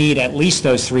is you need at least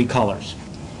those 3 colors.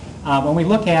 When we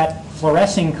look at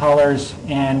fluorescing colors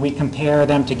and we compare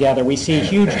them together, we see a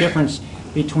huge difference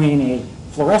between a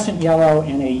fluorescent yellow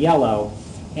and a yellow.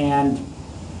 And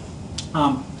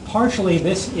partially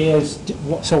this is,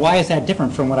 so why is that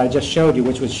different from what I just showed you,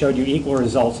 which showed you equal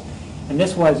results? And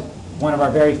this was one of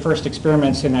our very first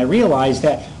experiments, and I realized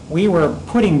that we were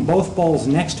putting both bowls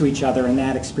next to each other in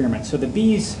that experiment. So the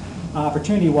bees'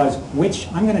 opportunity was,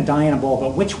 I'm going to die in a bowl,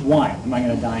 but which one am I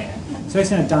going to die in? So it's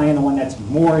going to die in the one that's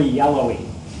more yellowy.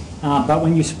 But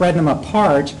when you spread them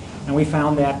apart, and we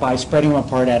found that by spreading them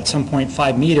apart at some point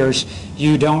 5 meters,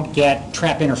 you don't get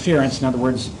trap interference. In other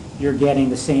words, you're getting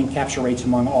the same capture rates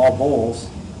among all bowls.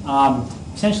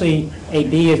 Essentially, a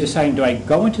bee is deciding, do I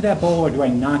go into that bowl or do I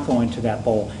not go into that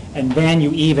bowl? And then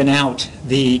you even out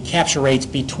the capture rates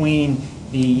between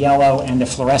the yellow and the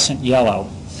fluorescent yellow.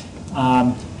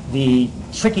 The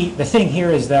thing here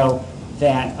is, though,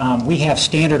 that we have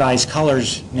standardized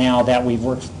colors now that we've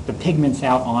worked the pigments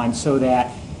out on so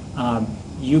that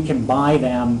you can buy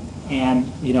them,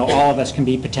 and all of us can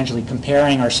be potentially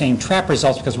comparing our same trap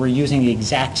results because we're using the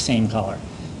exact same color,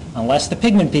 unless the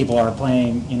pigment people are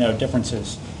playing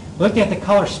differences. Look at the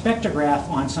color spectrograph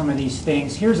on some of these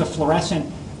things. Here's a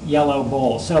fluorescent yellow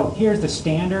bowl. So here's the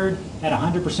standard at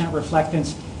 100%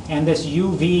 reflectance, and this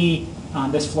UV,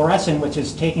 this fluorescent, which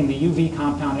is taking the UV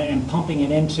compound and pumping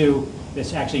it into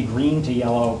this actually green to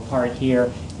yellow part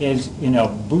here, is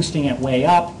boosting it way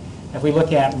up. If we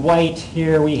look at white,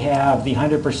 here we have the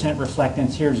 100%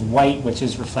 reflectance. Here's white, which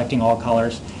is reflecting all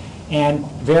colors. and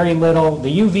very little.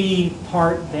 The UV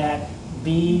part that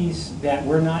bees, that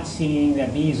we're not seeing,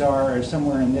 that bees are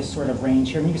somewhere in this sort of range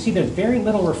here. And you can see there's very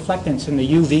little reflectance in the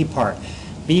UV part.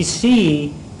 Bees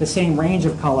see the same range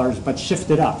of colors, but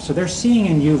shifted up. So they're seeing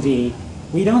in UV.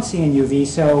 We don't see in UV,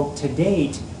 so to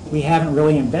date, we haven't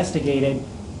really investigated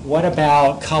what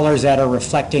about colors that are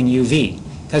reflecting UV.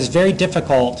 Because it's very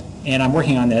difficult, and I'm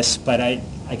working on this, but I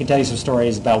can tell you some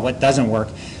stories about what doesn't work,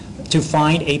 to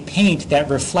find a paint that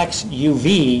reflects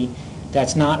UV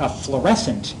that's not a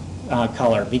fluorescent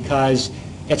color, because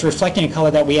it's reflecting a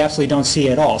color that we absolutely don't see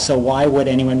at all. So why would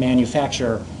anyone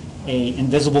manufacture an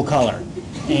invisible color?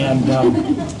 And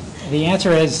the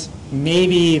answer is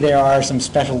maybe there are some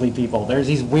specialty people. There's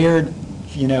these weird,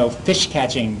 fish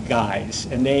catching guys,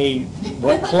 and they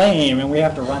claim, and we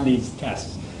have to run these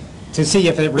tests to see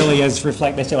if it really is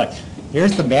reflect. They say, like,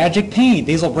 here's the magic paint.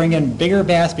 These will bring in bigger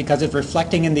bass because it's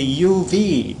reflecting in the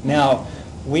UV. Now,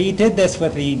 we did this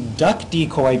with the duck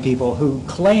decoy people who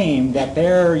claimed that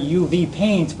their UV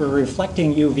paints were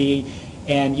reflecting UV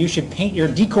and you should paint your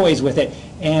decoys with it.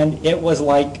 And it was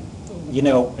like, it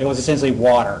was essentially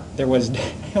water. It wasn't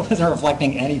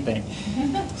reflecting anything.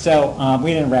 So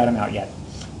we didn't rat them out yet.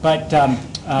 But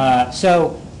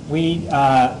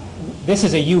this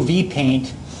is a UV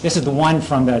paint. This is the one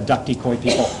from the duck decoy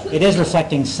people. It is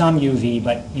reflecting some UV,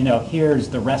 but here's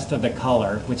the rest of the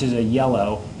color, which is a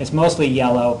yellow. It's mostly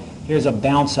yellow. Here's a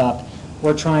bounce up.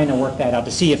 We're trying to work that out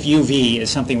to see if UV is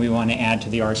something we want to add to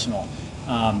the arsenal.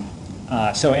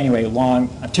 So anyway,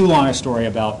 too long a story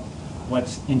about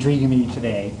what's intriguing me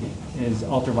today is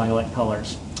ultraviolet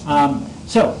colors.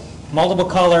 So multiple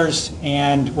colors,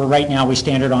 and right now we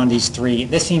standard on these three.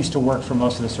 This seems to work for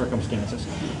most of the circumstances.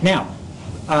 Now,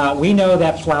 we know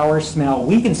that flowers smell.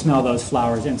 We can smell those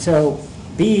flowers, and so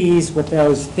bees with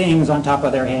those things on top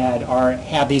of their head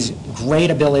have these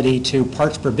great ability to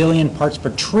parts per billion, parts per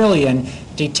trillion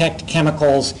detect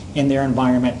chemicals in their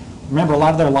environment. Remember, a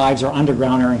lot of their lives are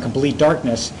underground or in complete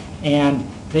darkness, and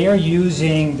they are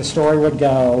using, the story would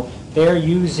go, they're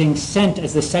using scent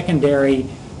as the secondary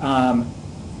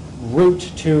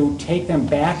route to take them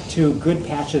back to good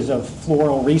patches of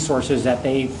floral resources that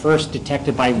they first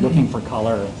detected by looking for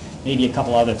color, maybe a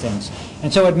couple other things.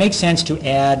 And so it makes sense to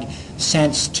add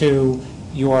scents to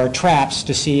your traps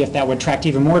to see if that would attract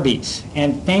even more bees.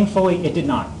 And thankfully, it did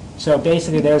not. So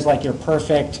basically, there's like your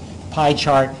perfect pie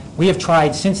chart. We have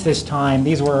tried since this time.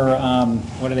 These were,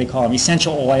 what do they call them?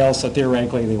 Essential oils. So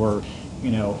theoretically, they were,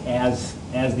 as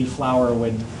the flower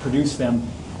would produce them.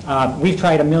 We've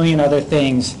tried a million other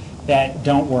things that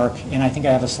don't work, and I think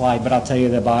I have a slide, but I'll tell you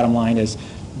the bottom line is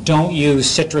don't use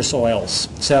citrus oils.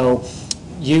 So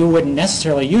you wouldn't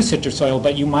necessarily use citrus oil,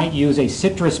 but you might use a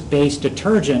citrus-based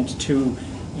detergent to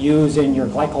use in your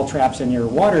glycol traps and your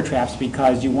water traps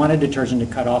because you want a detergent to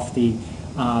cut off the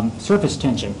surface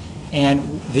tension.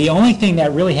 And the only thing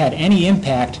that really had any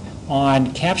impact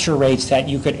on capture rates that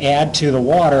you could add to the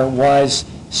water was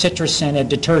citrus-scented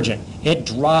detergent. It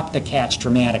dropped the catch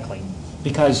dramatically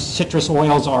because citrus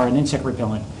oils are an insect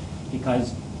repellent,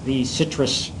 because the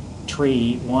citrus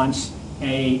tree wants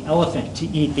an elephant to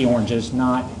eat the oranges,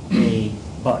 not a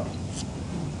bug,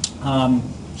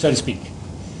 so to speak.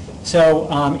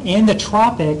 So in the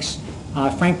tropics,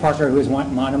 Frank Parker, who is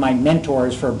one of my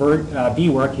mentors for bee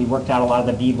work, he worked out a lot of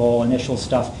the bee bowl initial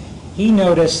stuff, he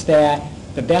noticed that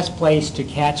the best place to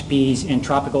catch bees in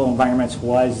tropical environments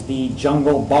was the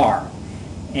jungle bar.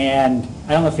 And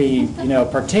I don't know if he,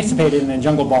 participated in the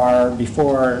jungle bar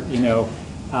before,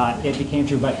 it became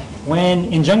true. But when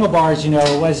in jungle bars, it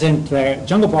wasn't,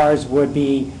 jungle bars would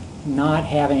be not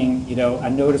having, a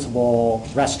noticeable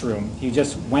restroom. You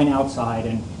just went outside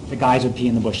and the guys would pee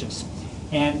in the bushes.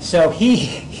 And so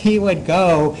he would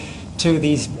go to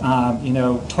these,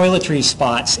 toiletry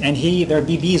spots, and there'd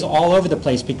be bees all over the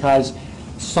place because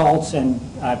salts and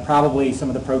probably some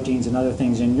of the proteins and other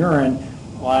things in urine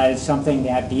was something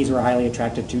that bees were highly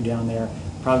attracted to down there,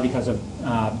 probably because of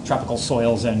tropical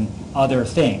soils and other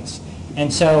things.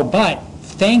 And so, but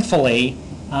thankfully,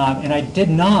 and I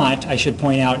did not, I should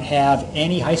point out, have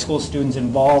any high school students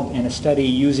involved in a study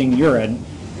using urine.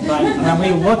 But when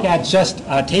we look at just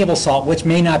table salt, which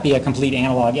may not be a complete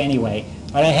analog anyway,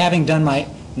 but having done I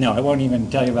won't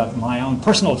even tell you about my own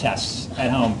personal tests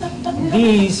at home.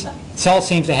 These salt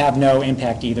seems to have no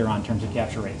impact either on terms of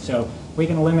capture rate. So we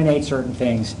can eliminate certain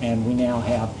things, and we now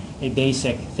have a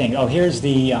basic thing. Oh, here's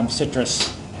the citrus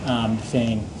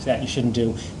thing that you shouldn't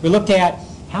do. We looked at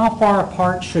how far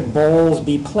apart should bowls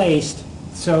be placed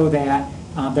so that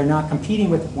they're not competing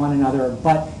with one another,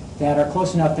 but that are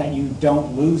close enough that you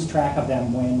don't lose track of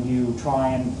them when you try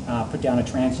and put down a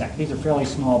transect. These are fairly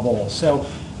small bowls. So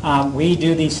we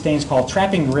do these things called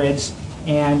trapping grids,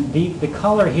 and the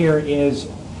color here is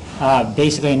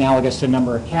basically analogous to the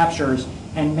number of captures.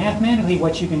 And mathematically,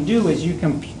 what you can do is you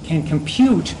can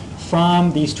compute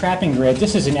from these trapping grids.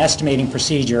 This is an estimating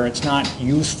procedure. It's not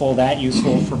that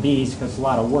useful for bees because it's a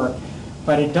lot of work.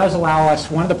 But it does allow us,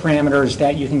 one of the parameters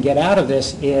that you can get out of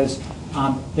this is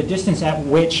the distance at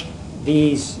which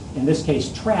these, in this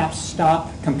case, traps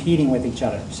stop competing with each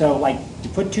other. So like you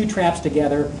put two traps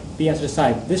together, bee has to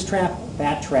decide this trap,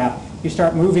 that trap. You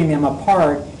start moving them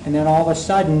apart, and then all of a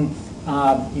sudden,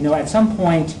 at some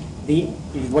point, the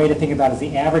way to think about it is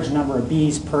the average number of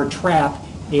bees per trap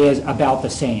is about the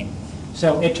same.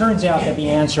 So it turns out that the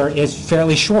answer is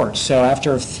fairly short. So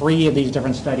after 3 of these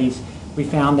different studies, we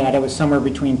found that it was somewhere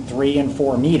between 3 and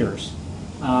 4 meters,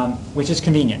 which is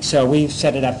convenient. So we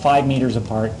set it at 5 meters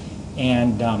apart,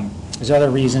 and there's other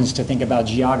reasons to think about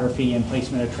geography and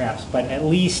placement of traps, but at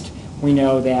least we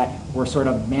know that we're sort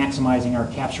of maximizing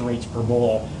our capture rates per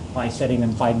bowl by setting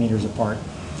them 5 meters apart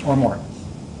or more.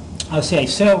 Okay,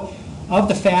 so of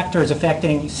the factors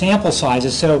affecting sample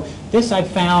sizes, so this I've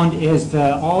found is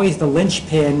always the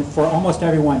linchpin for almost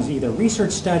everyone's either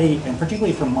research study and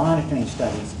particularly for monitoring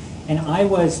studies. And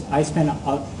I spent,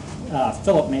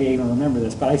 Philip may even remember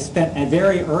this, but I spent a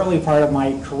very early part of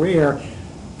my career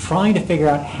trying to figure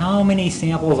out how many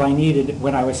samples I needed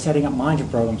when I was setting up monitoring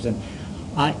programs. And,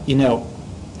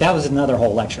 that was another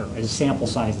whole lecture, is sample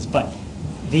sizes. But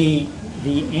the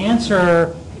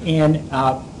answer in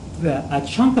a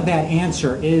chunk of that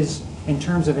answer is in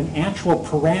terms of an actual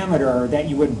parameter that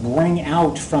you would bring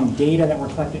out from data that were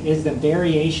collected is the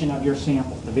variation of your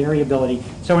sample, the variability.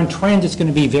 So in trends, it's going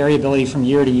to be variability from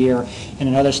year to year. In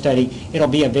another study, it'll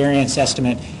be a variance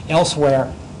estimate.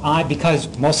 Elsewhere,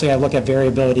 because mostly I look at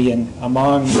variability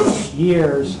among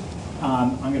years,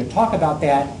 I'm going to talk about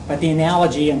that, but the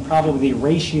analogy and probably the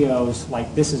ratios,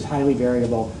 like this is highly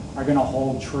variable, are going to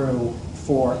hold true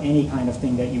for any kind of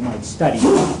thing that you might study.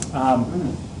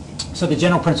 So the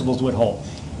general principles would hold.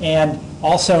 And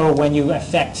also when you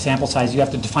affect sample size, you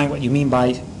have to define what you mean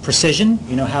by precision,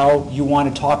 how you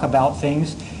want to talk about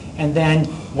things. And then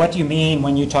what do you mean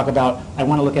when you talk about, I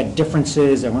want to look at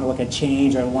differences, I want to look at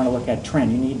change, I want to look at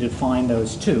trend. You need to define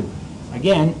those too.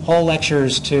 Again, whole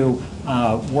lectures to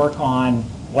work on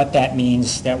what that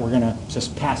means that we're going to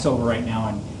just pass over right now,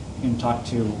 and you can talk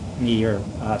to me or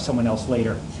someone else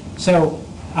later. So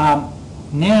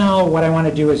now what I want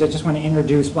to do is I just want to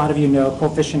introduce, a lot of you know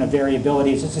coefficient of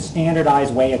variability. It's just a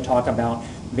standardized way to talk about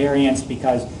variance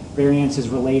because variance is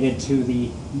related to the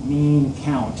mean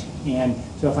count. And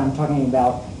so if I'm talking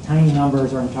about tiny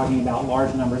numbers or I'm talking about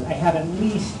large numbers, I have at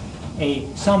least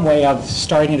some way of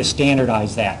starting to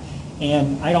standardize that.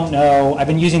 And I don't know, I've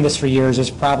been using this for years.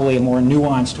 There's probably a more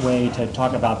nuanced way to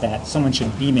talk about that. Someone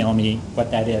should email me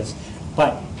what that is.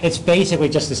 But it's basically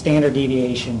just the standard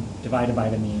deviation divided by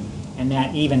the mean. And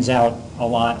that evens out a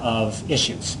lot of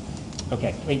issues.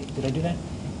 Okay, wait, did I do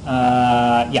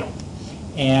that? Yeah.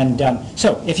 And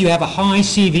so if you have a high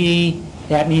CV,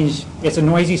 that means it's a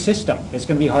noisy system. It's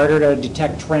going to be harder to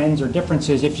detect trends or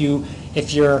differences if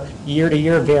your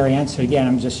year-to-year variance, so again,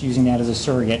 I'm just using that as a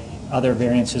surrogate. Other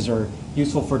variances are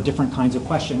useful for different kinds of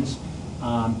questions.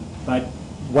 But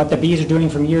what the bees are doing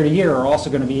from year to year are also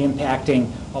going to be impacting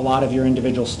a lot of your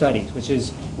individual studies, which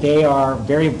is they are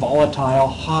very volatile,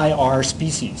 high R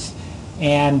species.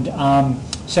 And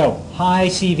so high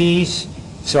CVs,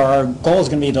 so our goal is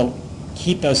going to be to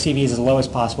keep those CVs as low as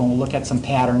possible, and we'll look at some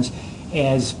patterns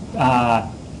as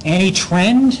any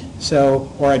trend,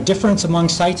 or a difference among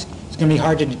sites, it's going to be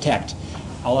hard to detect,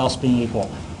 all else being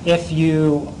equal. If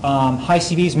you, high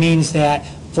CVs means that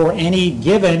for any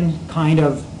given kind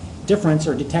of difference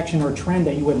or detection or trend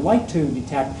that you would like to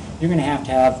detect, you're going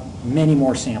to have many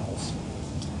more samples.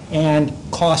 And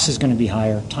cost is going to be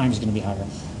higher, time is going to be higher.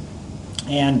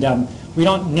 And we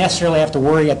don't necessarily have to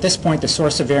worry at this point, the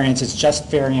source of variance is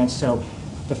just variance, so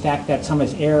the fact that some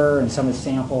is error and some is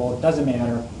sample, it doesn't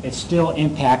matter. It still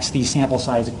impacts these sample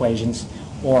size equations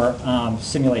or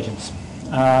simulations.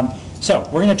 So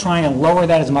we're going to try and lower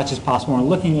that as much as possible. We're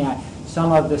looking at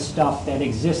some of the stuff that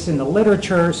exists in the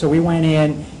literature. So we went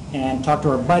in and talked to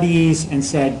our buddies and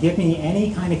said, give me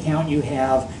any kind of count you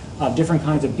have of different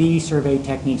kinds of bee survey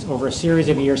techniques over a series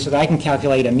of years so that I can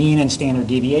calculate a mean and standard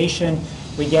deviation.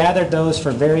 We gathered those for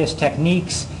various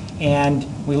techniques and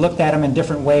we looked at them in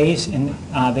different ways. In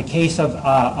the case of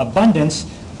abundance,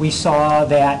 we saw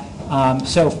that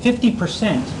so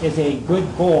 50% is a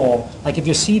good goal. Like if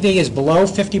your CV is below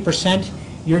 50%,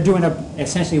 you're doing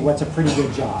essentially what's a pretty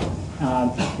good job.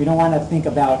 We don't want to think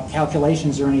about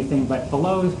calculations or anything, but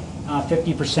below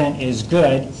 50% is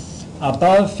good.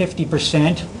 above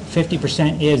 50%,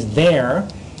 50% is there.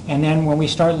 And then when we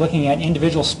start looking at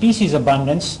individual species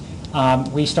abundance,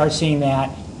 we start seeing that,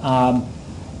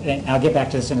 and I'll get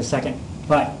back to this in a second,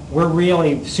 but we're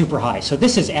really super high. So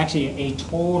this is actually a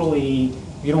totally,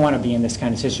 you don't want to be in this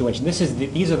kind of situation.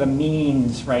 These are the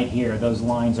means right here, those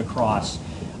lines across.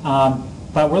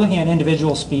 But we're looking at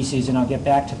individual species, and I'll get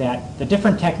back to that. The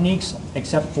different techniques,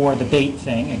 except for the bait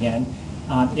thing, again,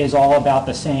 is all about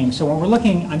the same. So when we're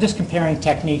looking, I'm just comparing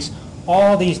techniques.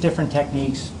 All these different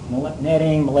techniques,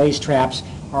 netting, malaise traps,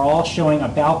 are all showing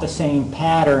about the same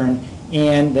pattern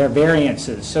in their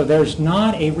variances. So there's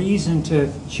not a reason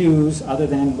to choose, other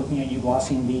than looking at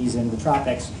euglossine bees in the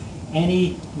tropics,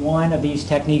 any one of these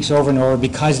techniques over and over,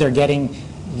 because they're getting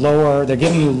lower, they're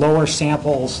giving you lower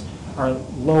samples or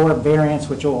lower variance,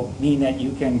 which will mean that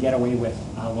you can get away with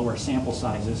lower sample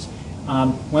sizes.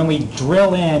 When we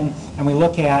drill in and we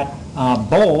look at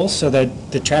bowls, so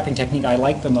the trapping technique I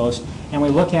like the most, and we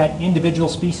look at individual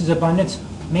species abundance,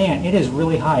 man, it is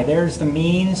really high. There's the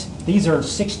means. These are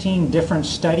 16 different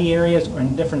study areas or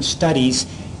in different studies.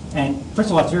 And first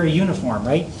of all, it's very uniform,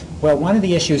 right? Well, one of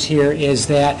the issues here is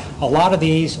that a lot of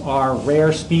these are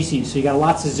rare species. So you got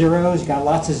lots of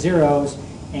zeros,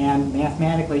 and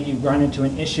mathematically you run into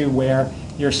an issue where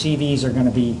your CVs are going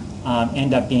to be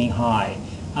end up being high.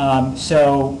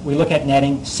 So we look at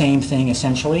netting, same thing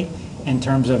essentially in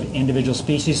terms of individual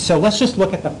species. So let's just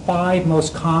look at the 5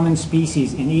 most common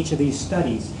species in each of these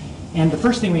studies. And the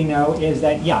first thing we know is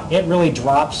that, yeah, it really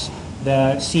drops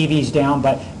the CVs down,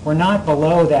 but we're not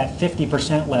below that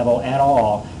 50% level at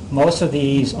all. Most of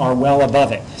these are well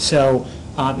above it. So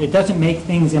it doesn't make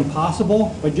things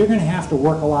impossible, but you're going to have to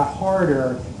work a lot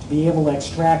harder to be able to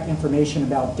extract information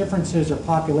about differences or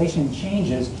population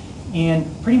changes in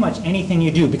pretty much anything you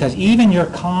do, because even your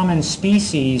common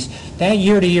species, that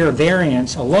year-to-year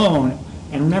variance alone,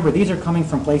 and remember, these are coming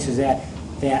from places that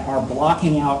are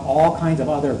blocking out all kinds of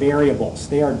other variables.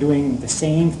 They are doing the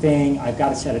same thing. I've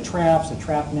got a set of traps, a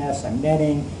trap nest, I'm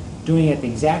netting, doing it the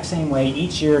exact same way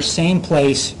each year, same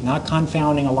place, not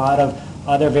confounding a lot of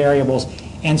other variables,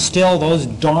 and still those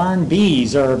darn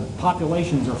bees or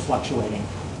populations are fluctuating.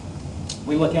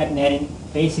 We look at netting,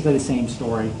 basically the same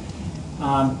story.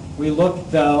 We look,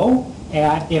 though,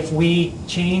 at if we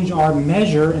change our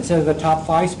measure, instead of the top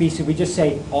 5 species, we just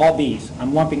say all bees.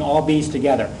 I'm lumping all bees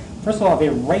together. First of all, I've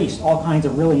erased all kinds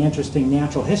of really interesting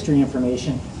natural history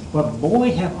information, but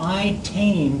boy, have I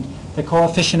tamed the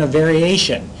coefficient of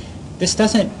variation.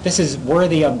 This is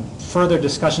worthy of further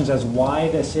discussions as why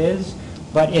this is,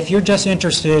 but if you're just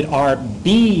interested, are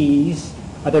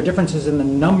there differences in the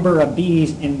number of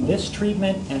bees in this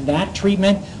treatment and that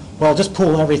treatment? Well, just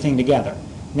pull everything together.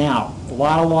 Now, a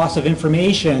lot of loss of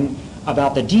information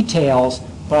about the details,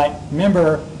 but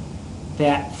remember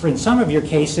that in some of your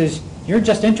cases, you're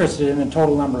just interested in the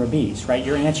total number of bees, right?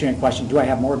 You're answering a question, do I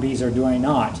have more bees or do I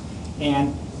not?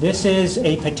 And this is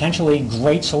a potentially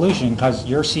great solution because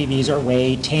your CVs are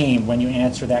way tame when you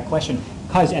answer that question,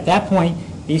 because at that point,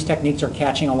 these techniques are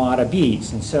catching a lot of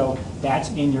bees, and so that's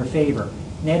in your favor.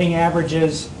 Netting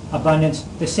averages, abundance,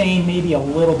 the same, maybe a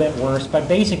little bit worse, but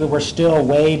basically we're still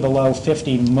way below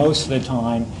 50 most of the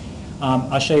time.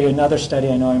 I'll show you another study.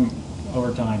 I know I'm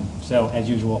over time, so as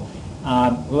usual.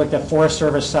 We looked at Forest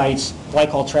Service sites,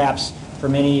 glycol traps for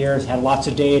many years, had lots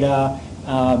of data,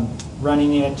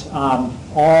 running it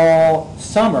all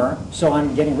summer, so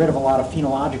I'm getting rid of a lot of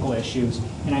phenological issues,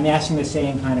 and I'm asking the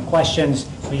same kind of questions.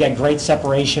 We get great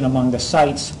separation among the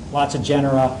sites, lots of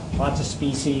genera, lots of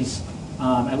species.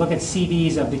 I look at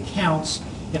CVs of the counts.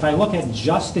 If I look at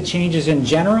just the changes in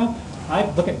general, I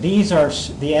look at these are,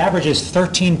 the average is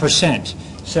 13%.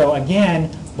 So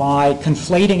again, by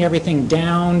conflating everything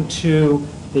down to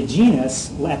the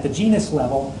genus, at the genus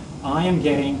level, I am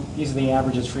getting, these are the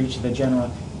averages for each of the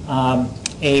genera,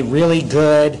 a really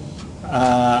good,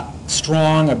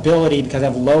 strong ability, because I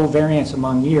have low variance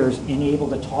among years, in able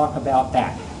to talk about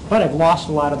that. But I've lost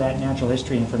a lot of that natural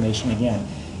history information again.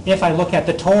 If I look at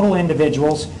the total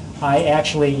individuals,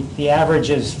 the average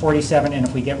is 47, and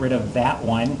if we get rid of that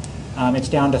one, it's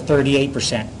down to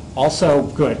 38%. Also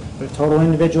good. The total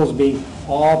individuals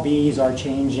all bees are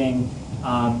changing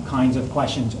kinds of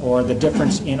questions, or the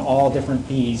difference in all different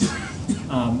bees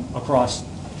across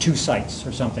 2 sites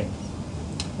or something.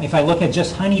 If I look at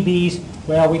just honeybees,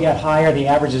 well, we got higher. The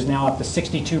average is now up to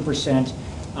 62%,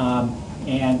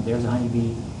 and there's a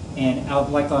honeybee. And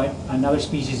like another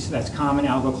species that's common,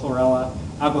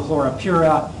 Algochlora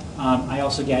pura, I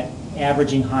also get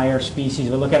averaging higher species.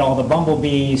 We look at all the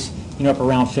bumblebees, up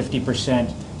around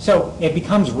 50%. So it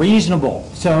becomes reasonable.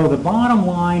 So the bottom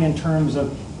line in terms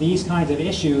of these kinds of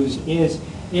issues is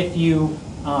if you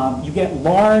you get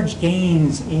large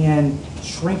gains in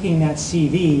shrinking that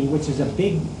CV, which is a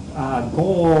big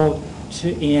goal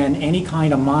in any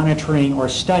kind of monitoring or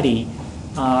study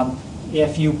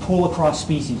if you pool across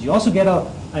species. You also get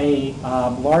a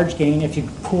large gain if you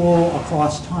pool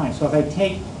across time. So if I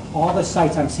take all the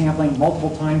sites I'm sampling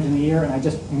multiple times in the year and I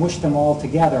just mush them all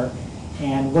together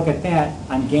and look at that,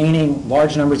 I'm gaining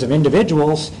large numbers of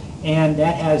individuals, and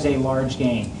that has a large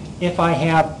gain. If I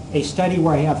have a study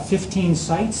where I have 15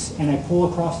 sites and I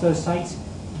pool across those sites,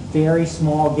 very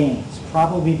small gains,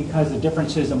 probably because the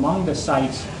differences among the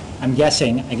sites, I'm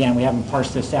guessing, again, we haven't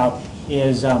parsed this out,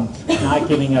 is not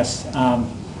giving us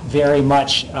very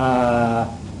much power.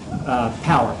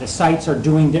 The sites are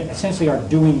doing, essentially are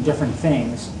doing different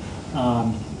things,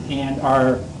 and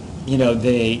are, you know,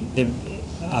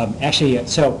 actually,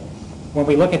 so when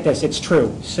we look at this, it's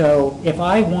true. So if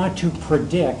I want to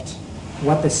predict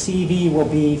what the CV will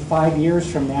be 5 years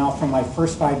from now from my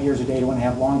first 5 years of data when I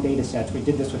have long data sets, we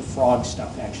did this with frog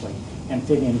stuff actually,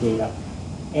 amphibian data.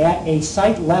 At a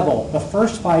site level, the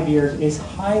first 5 years is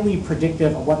highly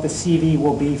predictive of what the CV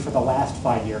will be for the last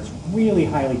 5 years, really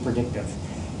highly predictive.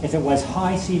 If it was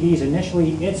high CVs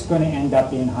initially, it's going to end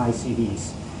up in high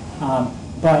CVs.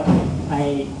 But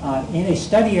in a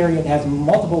study area that has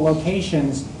multiple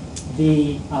locations,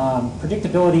 the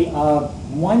predictability of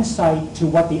one site to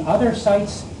what the other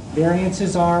site's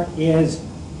variances are is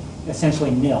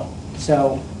essentially nil.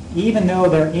 So even though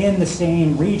they're in the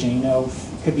same region, you know,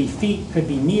 could be feet, could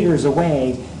be meters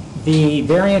away, the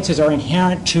variances are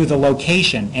inherent to the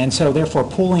location, and so therefore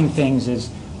pooling things is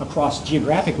across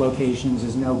geographic locations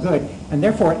is no good, and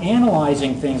therefore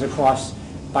analyzing things across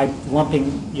by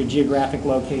lumping your geographic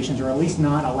locations, or at least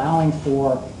not allowing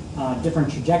for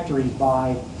different trajectories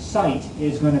by site,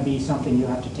 is going to be something you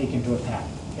have to take into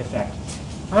effect.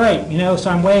 All right, you know, so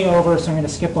I'm way over, so I'm going to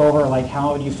skip over like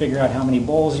how do you figure out how many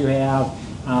bowls you have.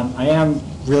 I am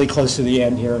really close to the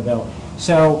end here though.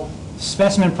 So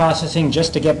specimen processing,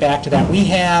 just to get back to that, we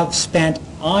have spent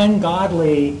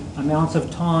ungodly amounts of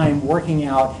time working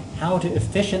out how to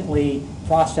efficiently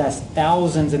process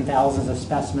thousands and thousands of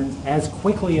specimens as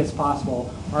quickly as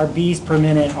possible. Our bees per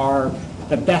minute are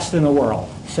the best in the world.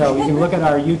 So you can look at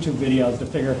our YouTube videos to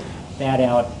figure that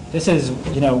out. This is,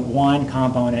 you know, one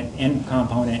component, end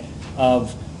component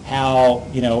of how,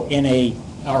 you know, in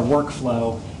our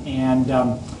workflow. And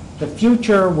the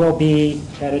future will be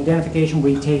that identification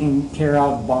will be taken care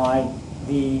of by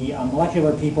the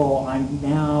molecular people.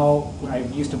 I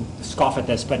used to scoff at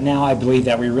this, but now I believe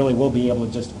that we really will be able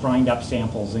to just grind up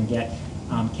samples and get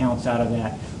counts out of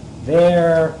that.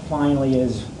 There finally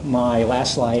is my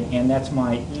last slide, and that's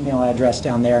my email address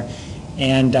down there.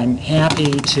 And I'm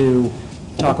happy to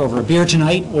talk over a beer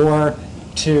tonight or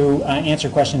to answer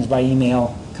questions by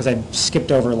email, because I've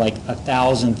skipped over like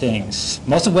 1,000 things,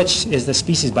 most of which is the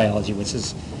species biology, which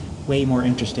is way more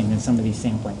interesting than some of these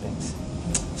sampling things.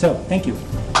 So, thank you.